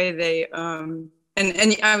love the way they and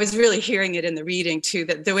I was really hearing it in the reading too,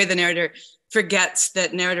 that the way the narrator forgets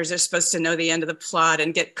that narrators are supposed to know the end of the plot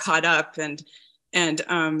and get caught up and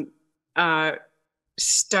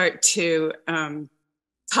start to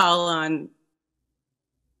call on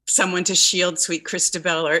someone to shield sweet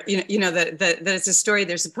Christabel, or you know that it's a story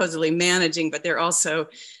they're supposedly managing, but they're also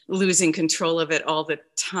losing control of it all the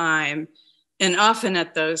time, and often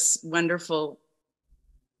at those wonderful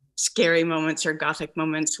scary moments or Gothic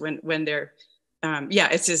moments when they're,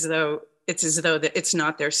 it's as though that it's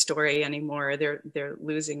not their story anymore. They're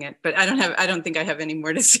losing it. But I don't think I have any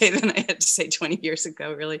more to say than I had to say 20 years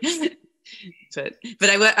ago, really. but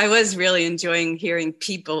I was really enjoying hearing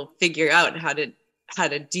people figure out how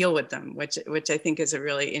to deal with them, which I think is a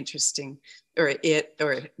really interesting, or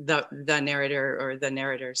the narrator or the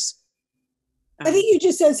narrators. I think you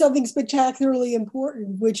just said something spectacularly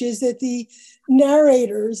important, which is that the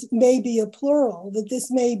narrators may be a plural, that this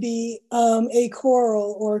may be a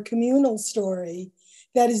choral or communal story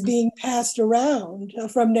that is being passed around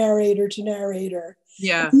from narrator to narrator.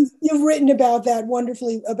 Yeah. You've written about that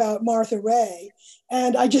wonderfully about Martha Ray.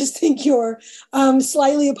 And I just think your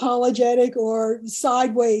slightly apologetic or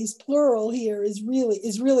sideways plural here is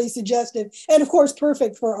really suggestive, and of course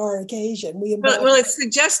perfect for our occasion. Well, it's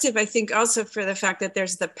suggestive, I think, also for the fact that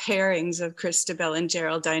there's the pairings of Christabel and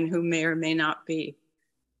Geraldine, who may or may not be,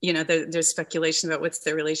 there's speculation about what's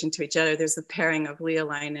their relation to each other. There's the pairing of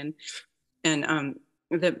Leoline and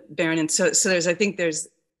the Baron, and so I think there's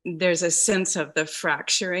a sense of the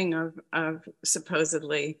fracturing of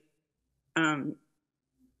supposedly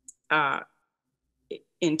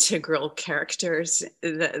integral characters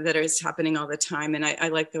that is happening all the time. And I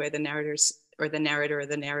like the way the narrators or the narrator or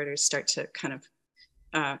the narrators start to kind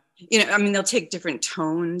of, they'll take different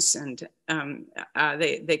tones, and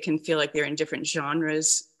they can feel like they're in different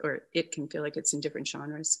genres, or it can feel like it's in different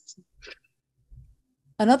genres.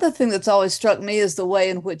 Another thing that's always struck me is the way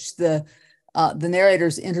in which the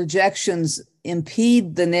narrator's interjections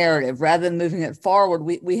impede the narrative. Rather than moving it forward,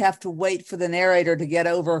 we have to wait for the narrator to get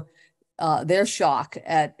over their shock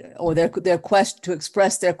or their quest to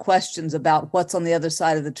express their questions about what's on the other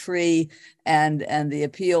side of the tree, and the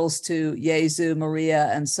appeals to Jesu,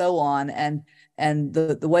 Maria, and so on, and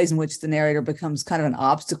the ways in which the narrator becomes kind of an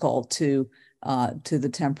obstacle to the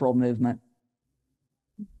temporal movement.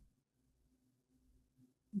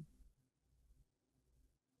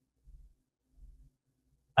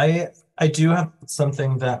 I do have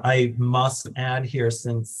something that I must add here,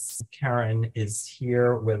 since Karen is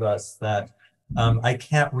here with us, that I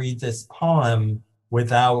can't read this poem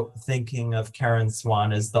without thinking of Karen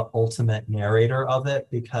Swan as the ultimate narrator of it,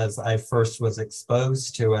 because I first was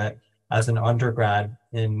exposed to it as an undergrad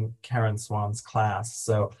in Karen Swan's class.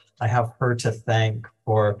 So I have her to thank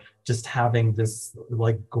for just having this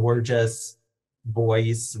gorgeous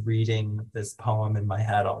voice reading this poem in my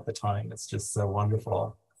head all the time. It's just so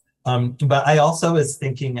wonderful. But I also was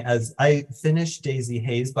thinking, as I finished Daisy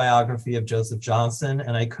Hayes' biography of Joseph Johnson,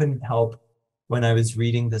 and I couldn't help, when I was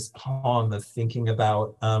reading this poem, of thinking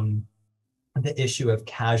about the issue of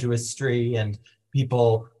casuistry and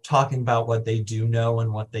people talking about what they do know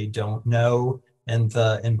and what they don't know, and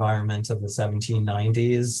the environment of the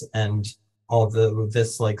 1790s, and all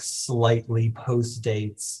this slightly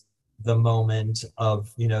post-dates the moment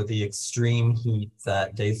of, the extreme heat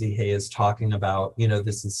that Daisy Hay is talking about.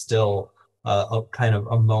 This is still a kind of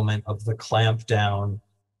a moment of the clamp down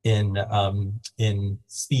in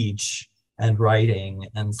speech and writing.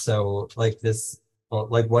 And so what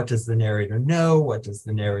does the narrator know? What does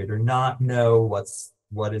the narrator not know?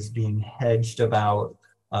 What is being hedged about?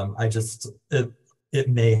 It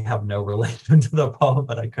may have no relation to the poem,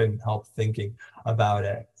 but I couldn't help thinking about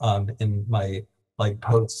it in my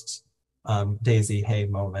post Daisy Hay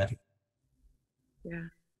moment. Yeah.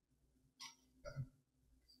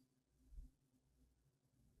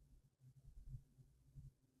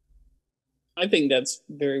 I think that's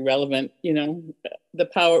very relevant, the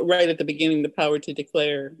power right at the beginning, the power to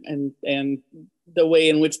declare, and the way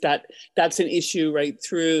in which that's an issue right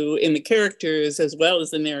through in the characters as well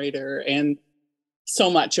as the narrator, and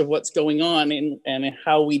so much of what's going on and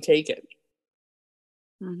how we take it.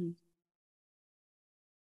 Mm-hmm.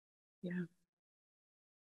 Yeah.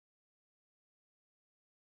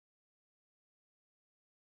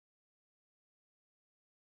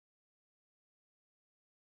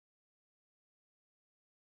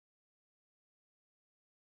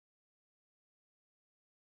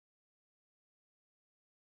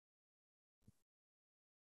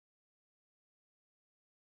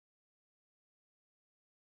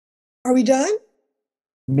 Are we done?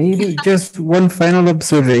 Maybe just one final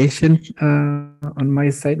observation on my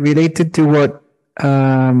side related to what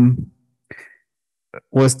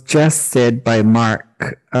was just said by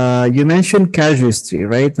Mark. You mentioned casuistry,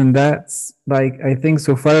 right? And that's I think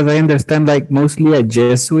so far as I understand, mostly a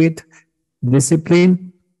Jesuit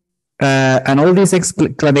discipline. And all these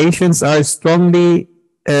exclamations are strongly,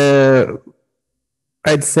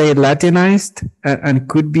 I'd say, Latinized, and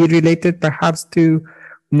could be related perhaps to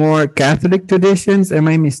more Catholic traditions. Am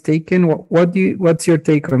I mistaken? What's your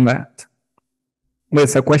take on that? Well,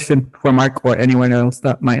 it's a question for Mark or anyone else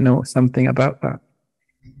that might know something about that.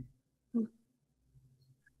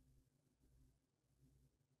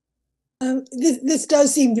 This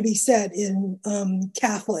does seem to be set in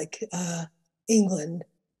Catholic England,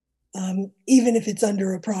 even if it's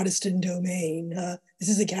under a Protestant domain. This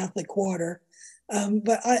is a Catholic quarter.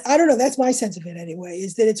 But I don't know, that's my sense of it anyway,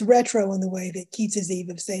 is that it's retro in the way that Keats's Eve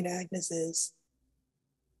of St. Agnes is.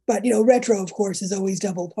 But, you know, retro, of course, is always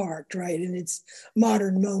double parked, right? And it's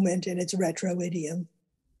modern moment and it's retro idiom.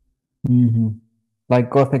 Mm-hmm. Like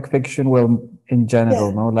Gothic fiction, well, in general,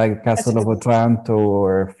 yeah. No? Like Castle of Otranto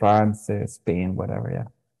or France, Spain, whatever, yeah.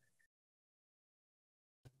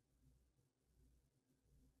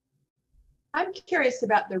 I'm curious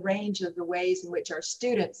about the range of the ways in which our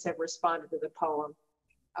students have responded to the poem.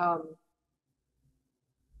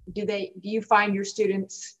 Do you find your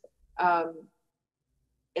students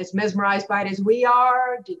as mesmerized by it as we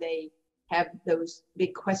are? Do they have those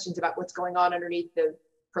big questions about what's going on underneath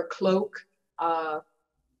her cloak? I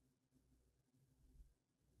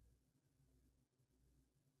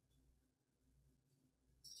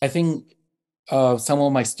think some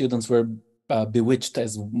of my students were bewitched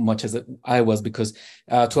as much as I was, because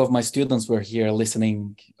two of my students were here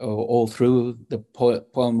listening all through the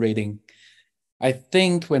poem reading. I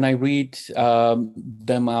think when I read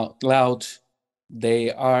them out loud,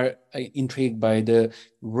 they are intrigued by the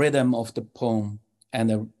rhythm of the poem and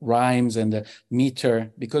the rhymes and the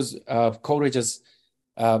meter, because Coleridge's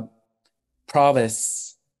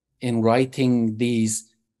prowess in writing these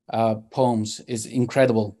poems is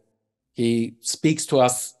incredible. He speaks to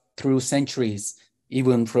us through centuries,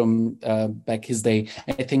 even from back his day.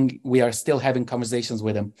 I think we are still having conversations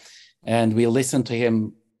with him, and we listen to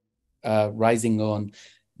him rising on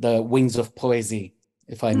the wings of poesy,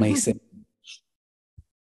 if I may say.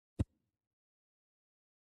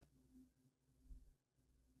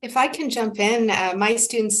 If I can jump in, my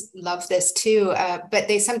students love this too, but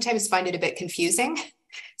they sometimes find it a bit confusing,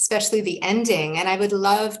 especially the ending. And I would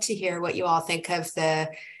love to hear what you all think of the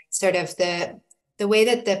sort of the way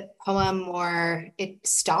that the poem it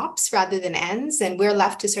stops rather than ends, and we're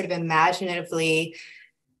left to sort of imaginatively,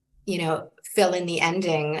 fill in the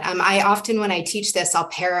ending. I often, when I teach this, I'll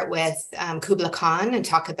pair it with Kubla Khan and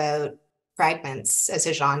talk about fragments as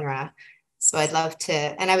a genre. So I'd love to,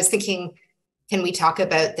 and I was thinking, can we talk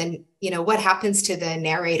about what happens to the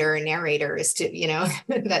narrator or narrators to,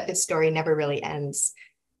 that the story never really ends.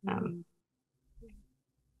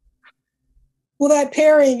 Well, that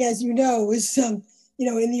pairing, as you know, is in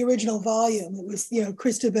the original volume, it was,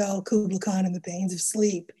 Christabel, Kubla Khan, and the Pains of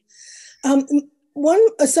Sleep. One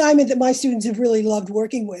assignment that my students have really loved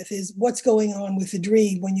working with is what's going on with the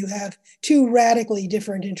dream when you have two radically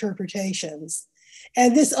different interpretations.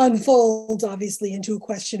 And this unfolds, obviously, into a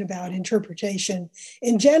question about interpretation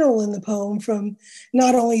in general in the poem, from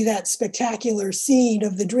not only that spectacular scene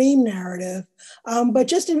of the dream narrative, but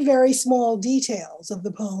just in very small details of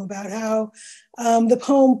the poem about how the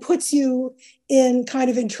poem puts you in kind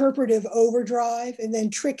of interpretive overdrive and then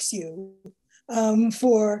tricks you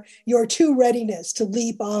for your too readiness to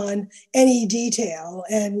leap on any detail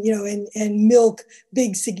and milk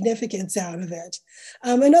big significance out of it.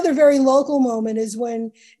 Another very local moment is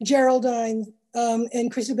when Geraldine and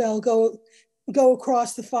Christabel go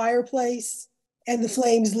across the fireplace and the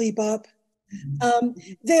flames leap up.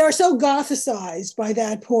 They are so Gothicized by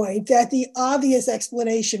that point that the obvious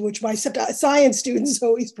explanation, which my science students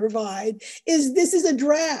always provide, is this is a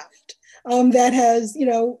draft that has,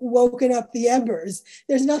 woken up the embers.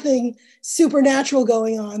 There's nothing supernatural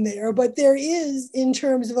going on there, but there is in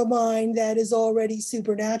terms of a mind that is already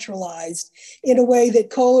supernaturalized in a way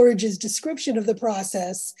that Coleridge's description of the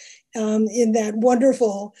process in that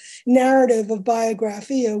wonderful narrative of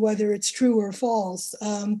Biographia, whether it's true or false,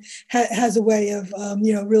 has a way of,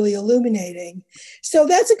 really illuminating. So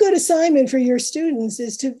that's a good assignment for your students,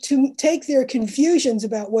 is to take their confusions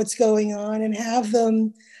about what's going on and have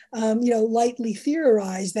them lightly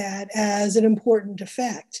theorize that as an important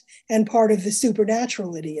effect and part of the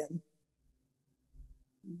supernatural idiom.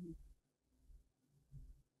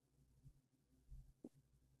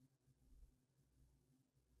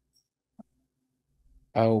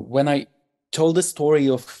 When I told the story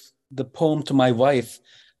of the poem to my wife,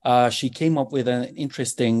 she came up with an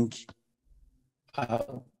interesting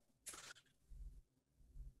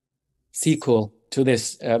sequel to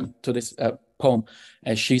this poem.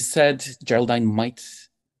 She said Geraldine might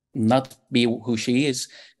not be who she is.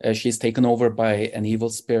 She's taken over by an evil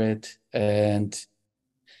spirit, and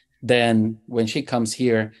then when she comes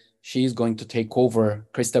here, she's going to take over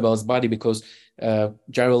Christabel's body, because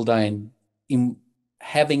Geraldine,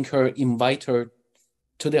 having her invite her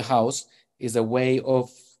to the house is a way of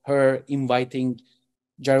her inviting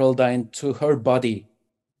Geraldine to her body,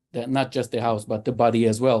 not just the house, but the body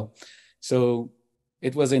as well. So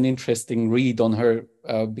it was an interesting read on her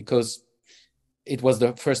because it was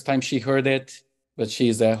the first time she heard it, but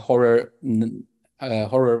she's a horror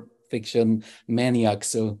fiction maniac,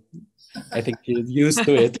 so I think she's used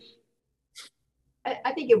to it.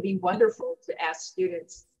 I think it would be wonderful to ask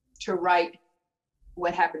students to write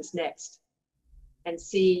what happens next and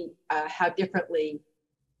see how differently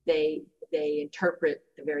they interpret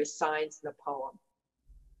the various signs in the poem.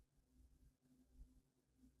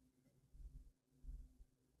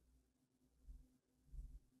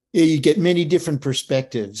 Yeah, you get many different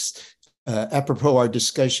perspectives. Apropos our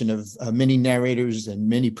discussion of many narrators and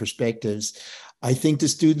many perspectives, I think the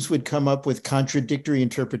students would come up with contradictory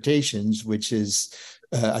interpretations, which is,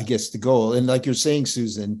 I guess, the goal. And like you're saying,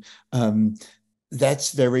 Susan,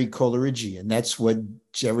 that's very Coleridgean. That's what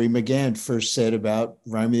Jerry McGann first said about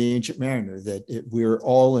Rime of the Ancient Mariner, that we're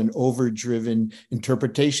all in overdriven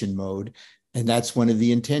interpretation mode, and that's one of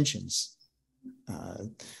the intentions.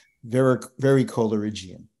 Very, very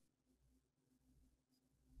Coleridgean.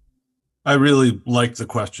 I really like the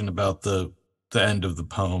question about the end of the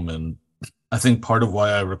poem, and I think part of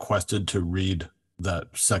why I requested to read that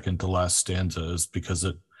second to last stanza is because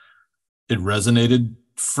it resonated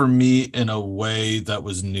for me in a way that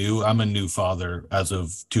was new. I'm a new father as of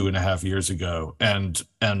 2.5 years ago, and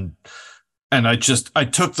I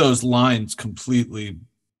took those lines completely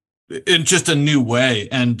in just a new way.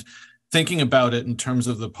 And thinking about it in terms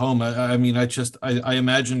of the poem, I mean, I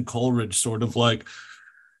imagine Coleridge sort of like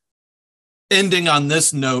ending on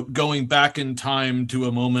this note, going back in time to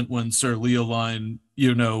a moment when Sir Leoline,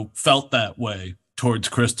 felt that way towards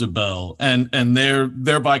Christabel, and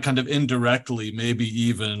thereby kind of indirectly, maybe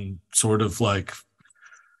even sort of like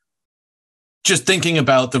just thinking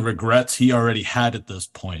about the regrets he already had at this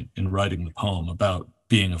point in writing the poem about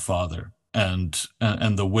being a father, and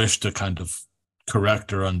the wish to kind of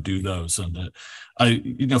correct or undo those. And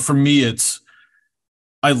for me,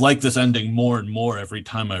 I like this ending more and more every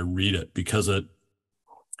time I read it, because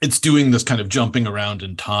it's doing this kind of jumping around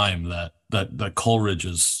in time that Coleridge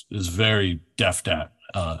is very deft at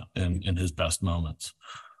in his best moments.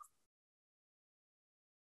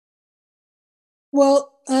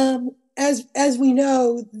 Well, as we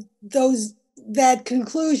know, that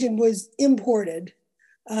conclusion was imported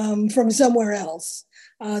from somewhere else.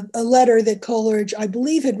 A letter that Coleridge, I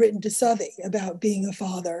believe, had written to Southey about being a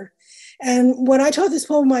father. And when I taught this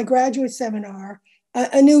poem in my graduate seminar,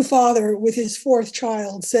 a new father with his 4th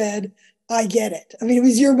child said, "I get it." I mean, it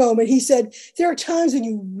was your moment. He said, there are times when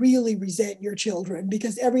you really resent your children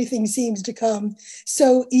because everything seems to come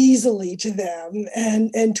so easily to them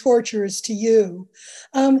and torturous to you.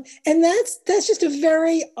 And that's just a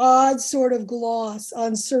very odd sort of gloss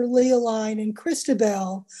on Sir Leoline and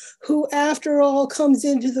Christabel, who, after all, comes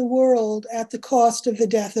into the world at the cost of the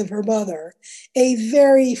death of her mother, a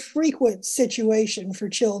very frequent situation for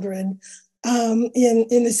children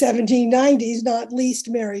in the 1790s, not least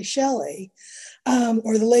Mary Shelley,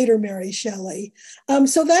 or the later Mary Shelley.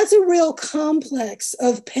 So that's a real complex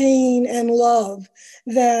of pain and love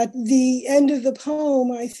that the end of the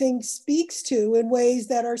poem, I think, speaks to in ways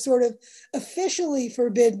that are sort of officially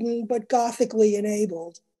forbidden, but Gothically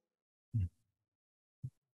enabled.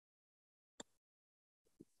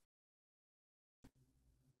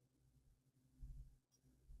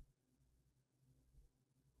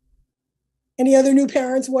 Any other new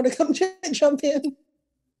parents want to come jump in?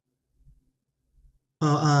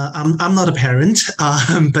 I'm not a parent,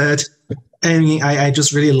 but I mean, I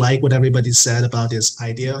just really like what everybody said about this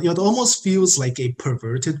idea. It almost feels like a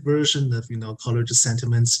perverted version of, Coleridge's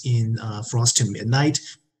sentiments in Frost to Midnight,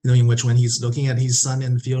 in which when he's looking at his son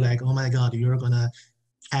and feel like, oh my God, you're gonna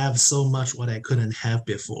have so much what I couldn't have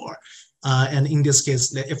before. And in this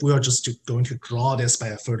case, if we are just going to draw this by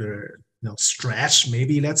a further stretch,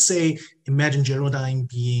 maybe let's say, imagine Geraldine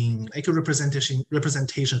being like a representation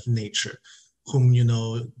of nature, whom,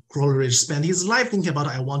 Coleridge spent his life thinking about,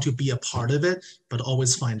 I want to be a part of it, but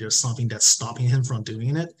always find there's something that's stopping him from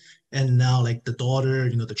doing it. And now, like the daughter,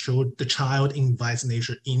 the child invites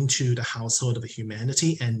nature into the household of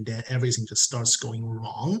humanity, and then everything just starts going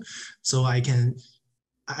wrong. So I don't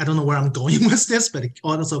know where I'm going with this, but it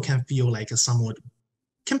also can feel like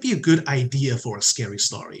can be a good idea for a scary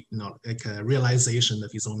story, like a realization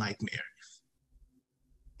of his own nightmare.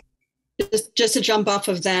 just to jump off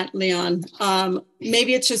of that, Leon,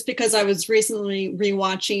 maybe it's just because I was recently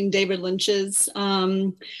rewatching David Lynch's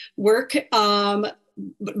work.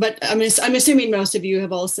 But I'm assuming most of you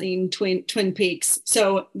have all seen Twin Peaks.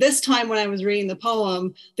 So this time when I was reading the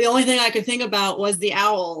poem, the only thing I could think about was the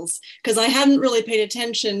owls, because I hadn't really paid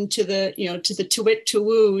attention to the, to the to-wit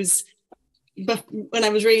to-woos when I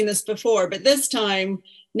was reading this before. But this time,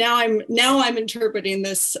 now I'm interpreting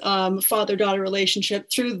this father-daughter relationship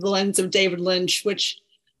through the lens of David Lynch, which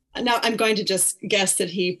now I'm going to just guess that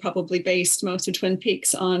he probably based most of Twin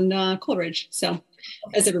Peaks on Coleridge. So,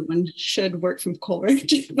 as everyone should work from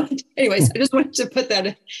Coleridge. But anyways, I just wanted to put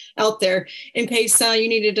that out there in case you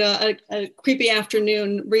needed a creepy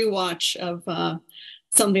afternoon rewatch of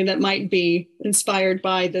something that might be inspired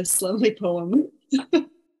by this lovely poem.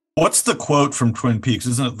 What's the quote from Twin Peaks?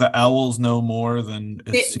 Isn't it the owls know more than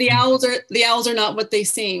the owls are not what they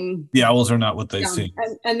sing. The owls are not what they sing.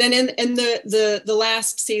 And then in the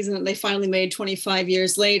last season that they finally made 25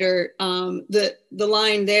 years later, the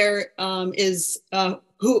line there is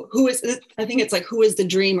who is, I think it's like, who is the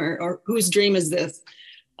dreamer, or whose dream is this?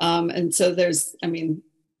 And so there's a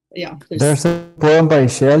poem by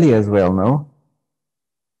Shelley as well, no?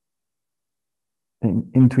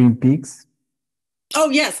 In Twin Peaks. Oh,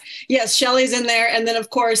 yes. Shelley's in there. And then, of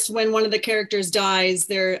course, when one of the characters dies,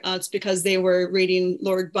 it's because they were reading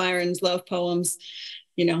Lord Byron's love poems,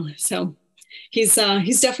 so he's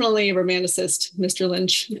definitely a romanticist, Mr.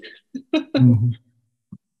 Lynch. Mm-hmm.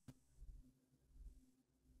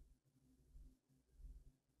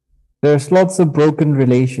 There's lots of broken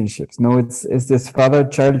relationships. No, it's this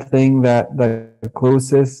father-child thing that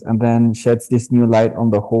closes and then sheds this new light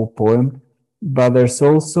on the whole poem. But there's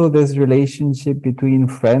also this relationship between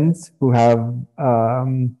friends who have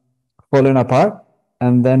fallen apart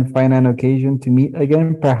and then find an occasion to meet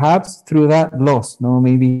again, perhaps through that loss. No,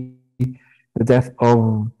 maybe the death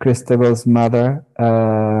of Christabel's mother,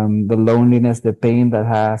 the loneliness, the pain that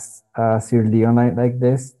has Sir Leonide like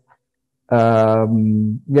this.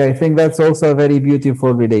 I think that's also a very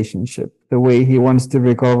beautiful relationship. The way he wants to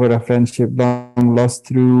recover a friendship long lost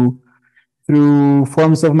through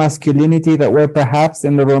forms of masculinity that were perhaps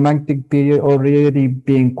in the romantic period already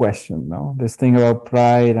being questioned. No, this thing about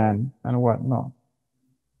pride and whatnot.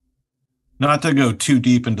 Not to go too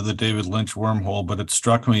deep into the David Lynch wormhole, but it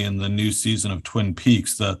struck me in the new season of Twin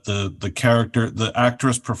Peaks that the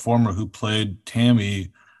actress performer who played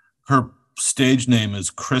Tammy, her stage name is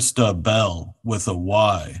Christabel with a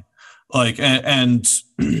Y. And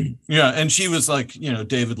she was like,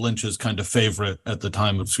 David Lynch's kind of favorite at the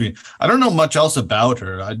time of screen. I don't know much else about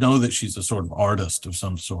her. I know that she's a sort of artist of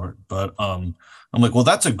some sort, but I'm like, well,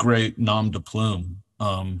 that's a great nom de plume.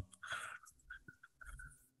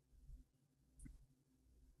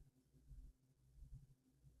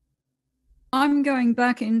 I'm going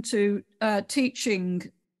back into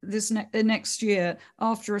teaching the next year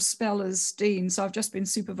after a spell as dean. So I've just been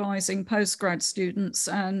supervising postgrad students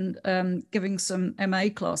and giving some MA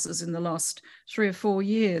classes in the last 3 or 4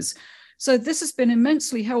 years. So this has been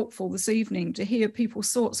immensely helpful this evening to hear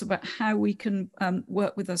people's thoughts about how we can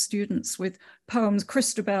work with our students with poems,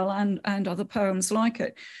 Christabel and other poems like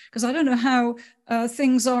it. Because I don't know how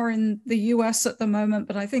things are in the US at the moment,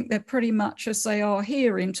 but I think they're pretty much as they are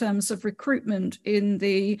here in terms of recruitment in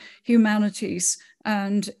the humanities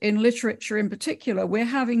and in literature in particular. We're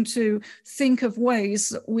having to think of ways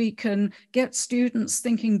that we can get students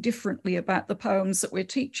thinking differently about the poems that we're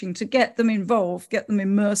teaching, to get them involved, get them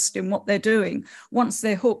immersed in what they're doing. Once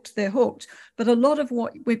they're hooked, they're hooked. But a lot of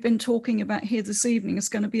what we've been talking about here this evening is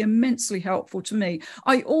going to be immensely helpful to me.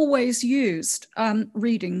 I always used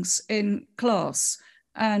readings in class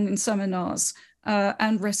and in seminars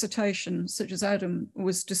and recitation, such as Adam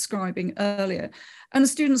was describing earlier. And the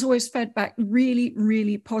students always fed back really,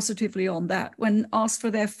 really positively on that. When asked for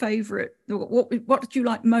their favorite, what did you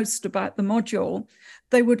like most about the module,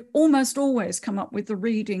 they would almost always come up with the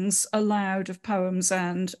readings aloud of poems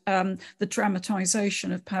and the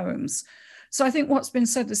dramatization of poems. So I think what's been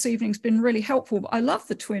said this evening has been really helpful. I love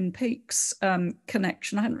the Twin Peaks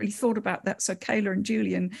connection. I hadn't really thought about that. So Kayla and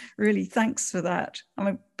Julian, really thanks for that. I'm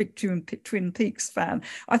a big Twin Peaks fan.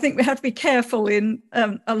 I think we have to be careful in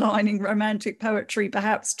aligning romantic poetry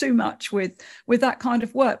perhaps too much with that kind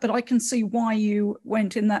of work, but I can see why you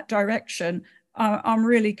went in that direction. I'm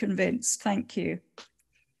really convinced. Thank you.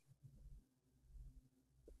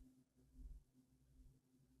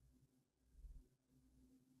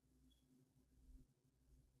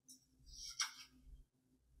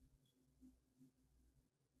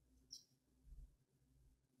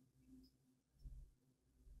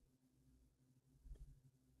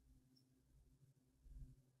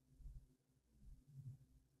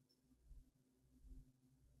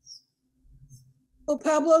 Well,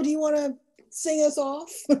 Pablo, do you want to sing us off?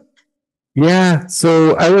 Yeah,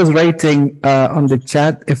 so I was writing on the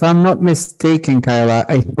chat. If I'm not mistaken, Kyla,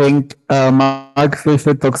 I think Mark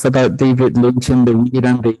Fisher talks about David Lynch in The Weird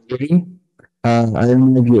and the Eerie. I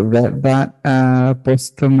don't know if you read that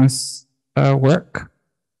posthumous work.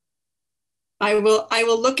 I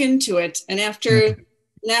will look into it, and after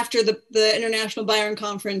the International Byron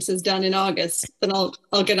Conference is done in August, then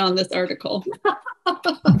I'll get on this article.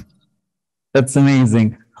 That's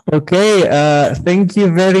amazing. Okay, thank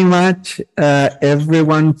you very much,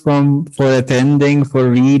 everyone, for attending, for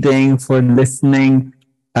reading, for listening,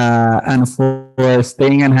 and for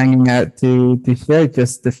staying and hanging out to share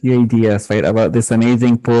just a few ideas, right, about this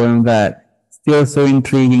amazing poem that still so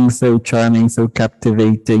intriguing, so charming, so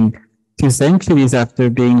captivating, 2 centuries after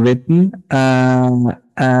being written.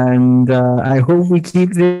 And I hope we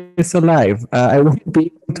keep this alive. I won't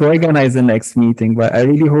be able to organize the next meeting, but I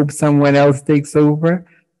really hope someone else takes over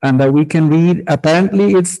and that we can read.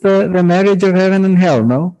 Apparently, it's the marriage of heaven and hell,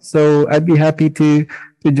 no? So I'd be happy to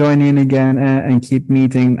join in again and keep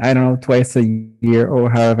meeting, I don't know, twice a year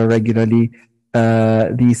or however regularly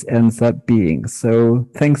these ends up being. So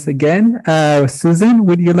thanks again. Susan,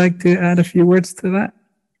 would you like to add a few words to that?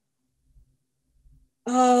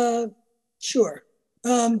 Sure.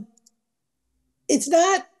 It's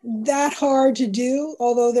not that hard to do,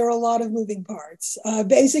 although there are a lot of moving parts.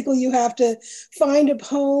 Basically, you have to find a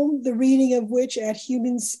poem, the reading of which at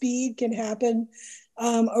human speed can happen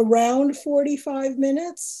around 45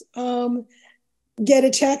 minutes. Get a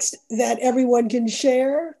text that everyone can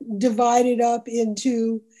share, divide it up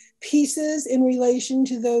into pieces in relation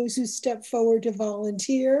to those who step forward to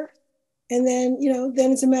volunteer. And then,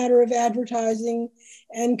 then it's a matter of advertising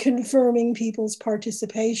and confirming people's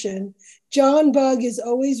participation. John Bugg is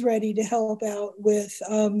always ready to help out with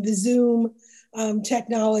the Zoom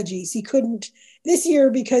technologies. He couldn't this year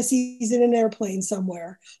because he's in an airplane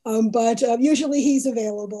somewhere, but usually he's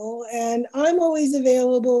available. And I'm always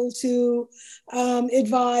available to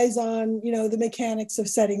advise on, the mechanics of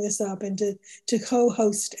setting this up and to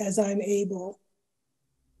co-host as I'm able.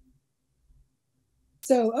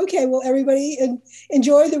 So, okay, well, everybody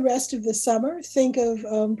enjoy the rest of the summer. Think of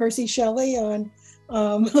Percy Shelley on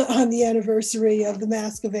the anniversary of The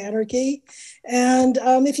Mask of Anarchy. And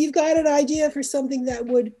if you've got an idea for something that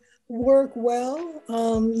would work well,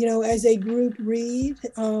 as a group read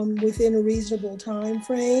within a reasonable time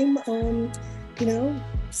frame,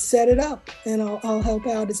 set it up and I'll help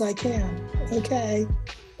out as I can. Okay,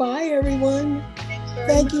 bye, everyone.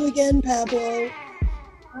 Thank you again, Pablo.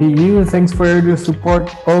 You, thanks for your support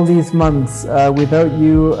all these months. Without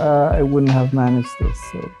you, I wouldn't have managed this.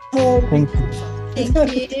 So thank you.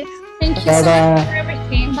 Thank you. Thank you so much for everything.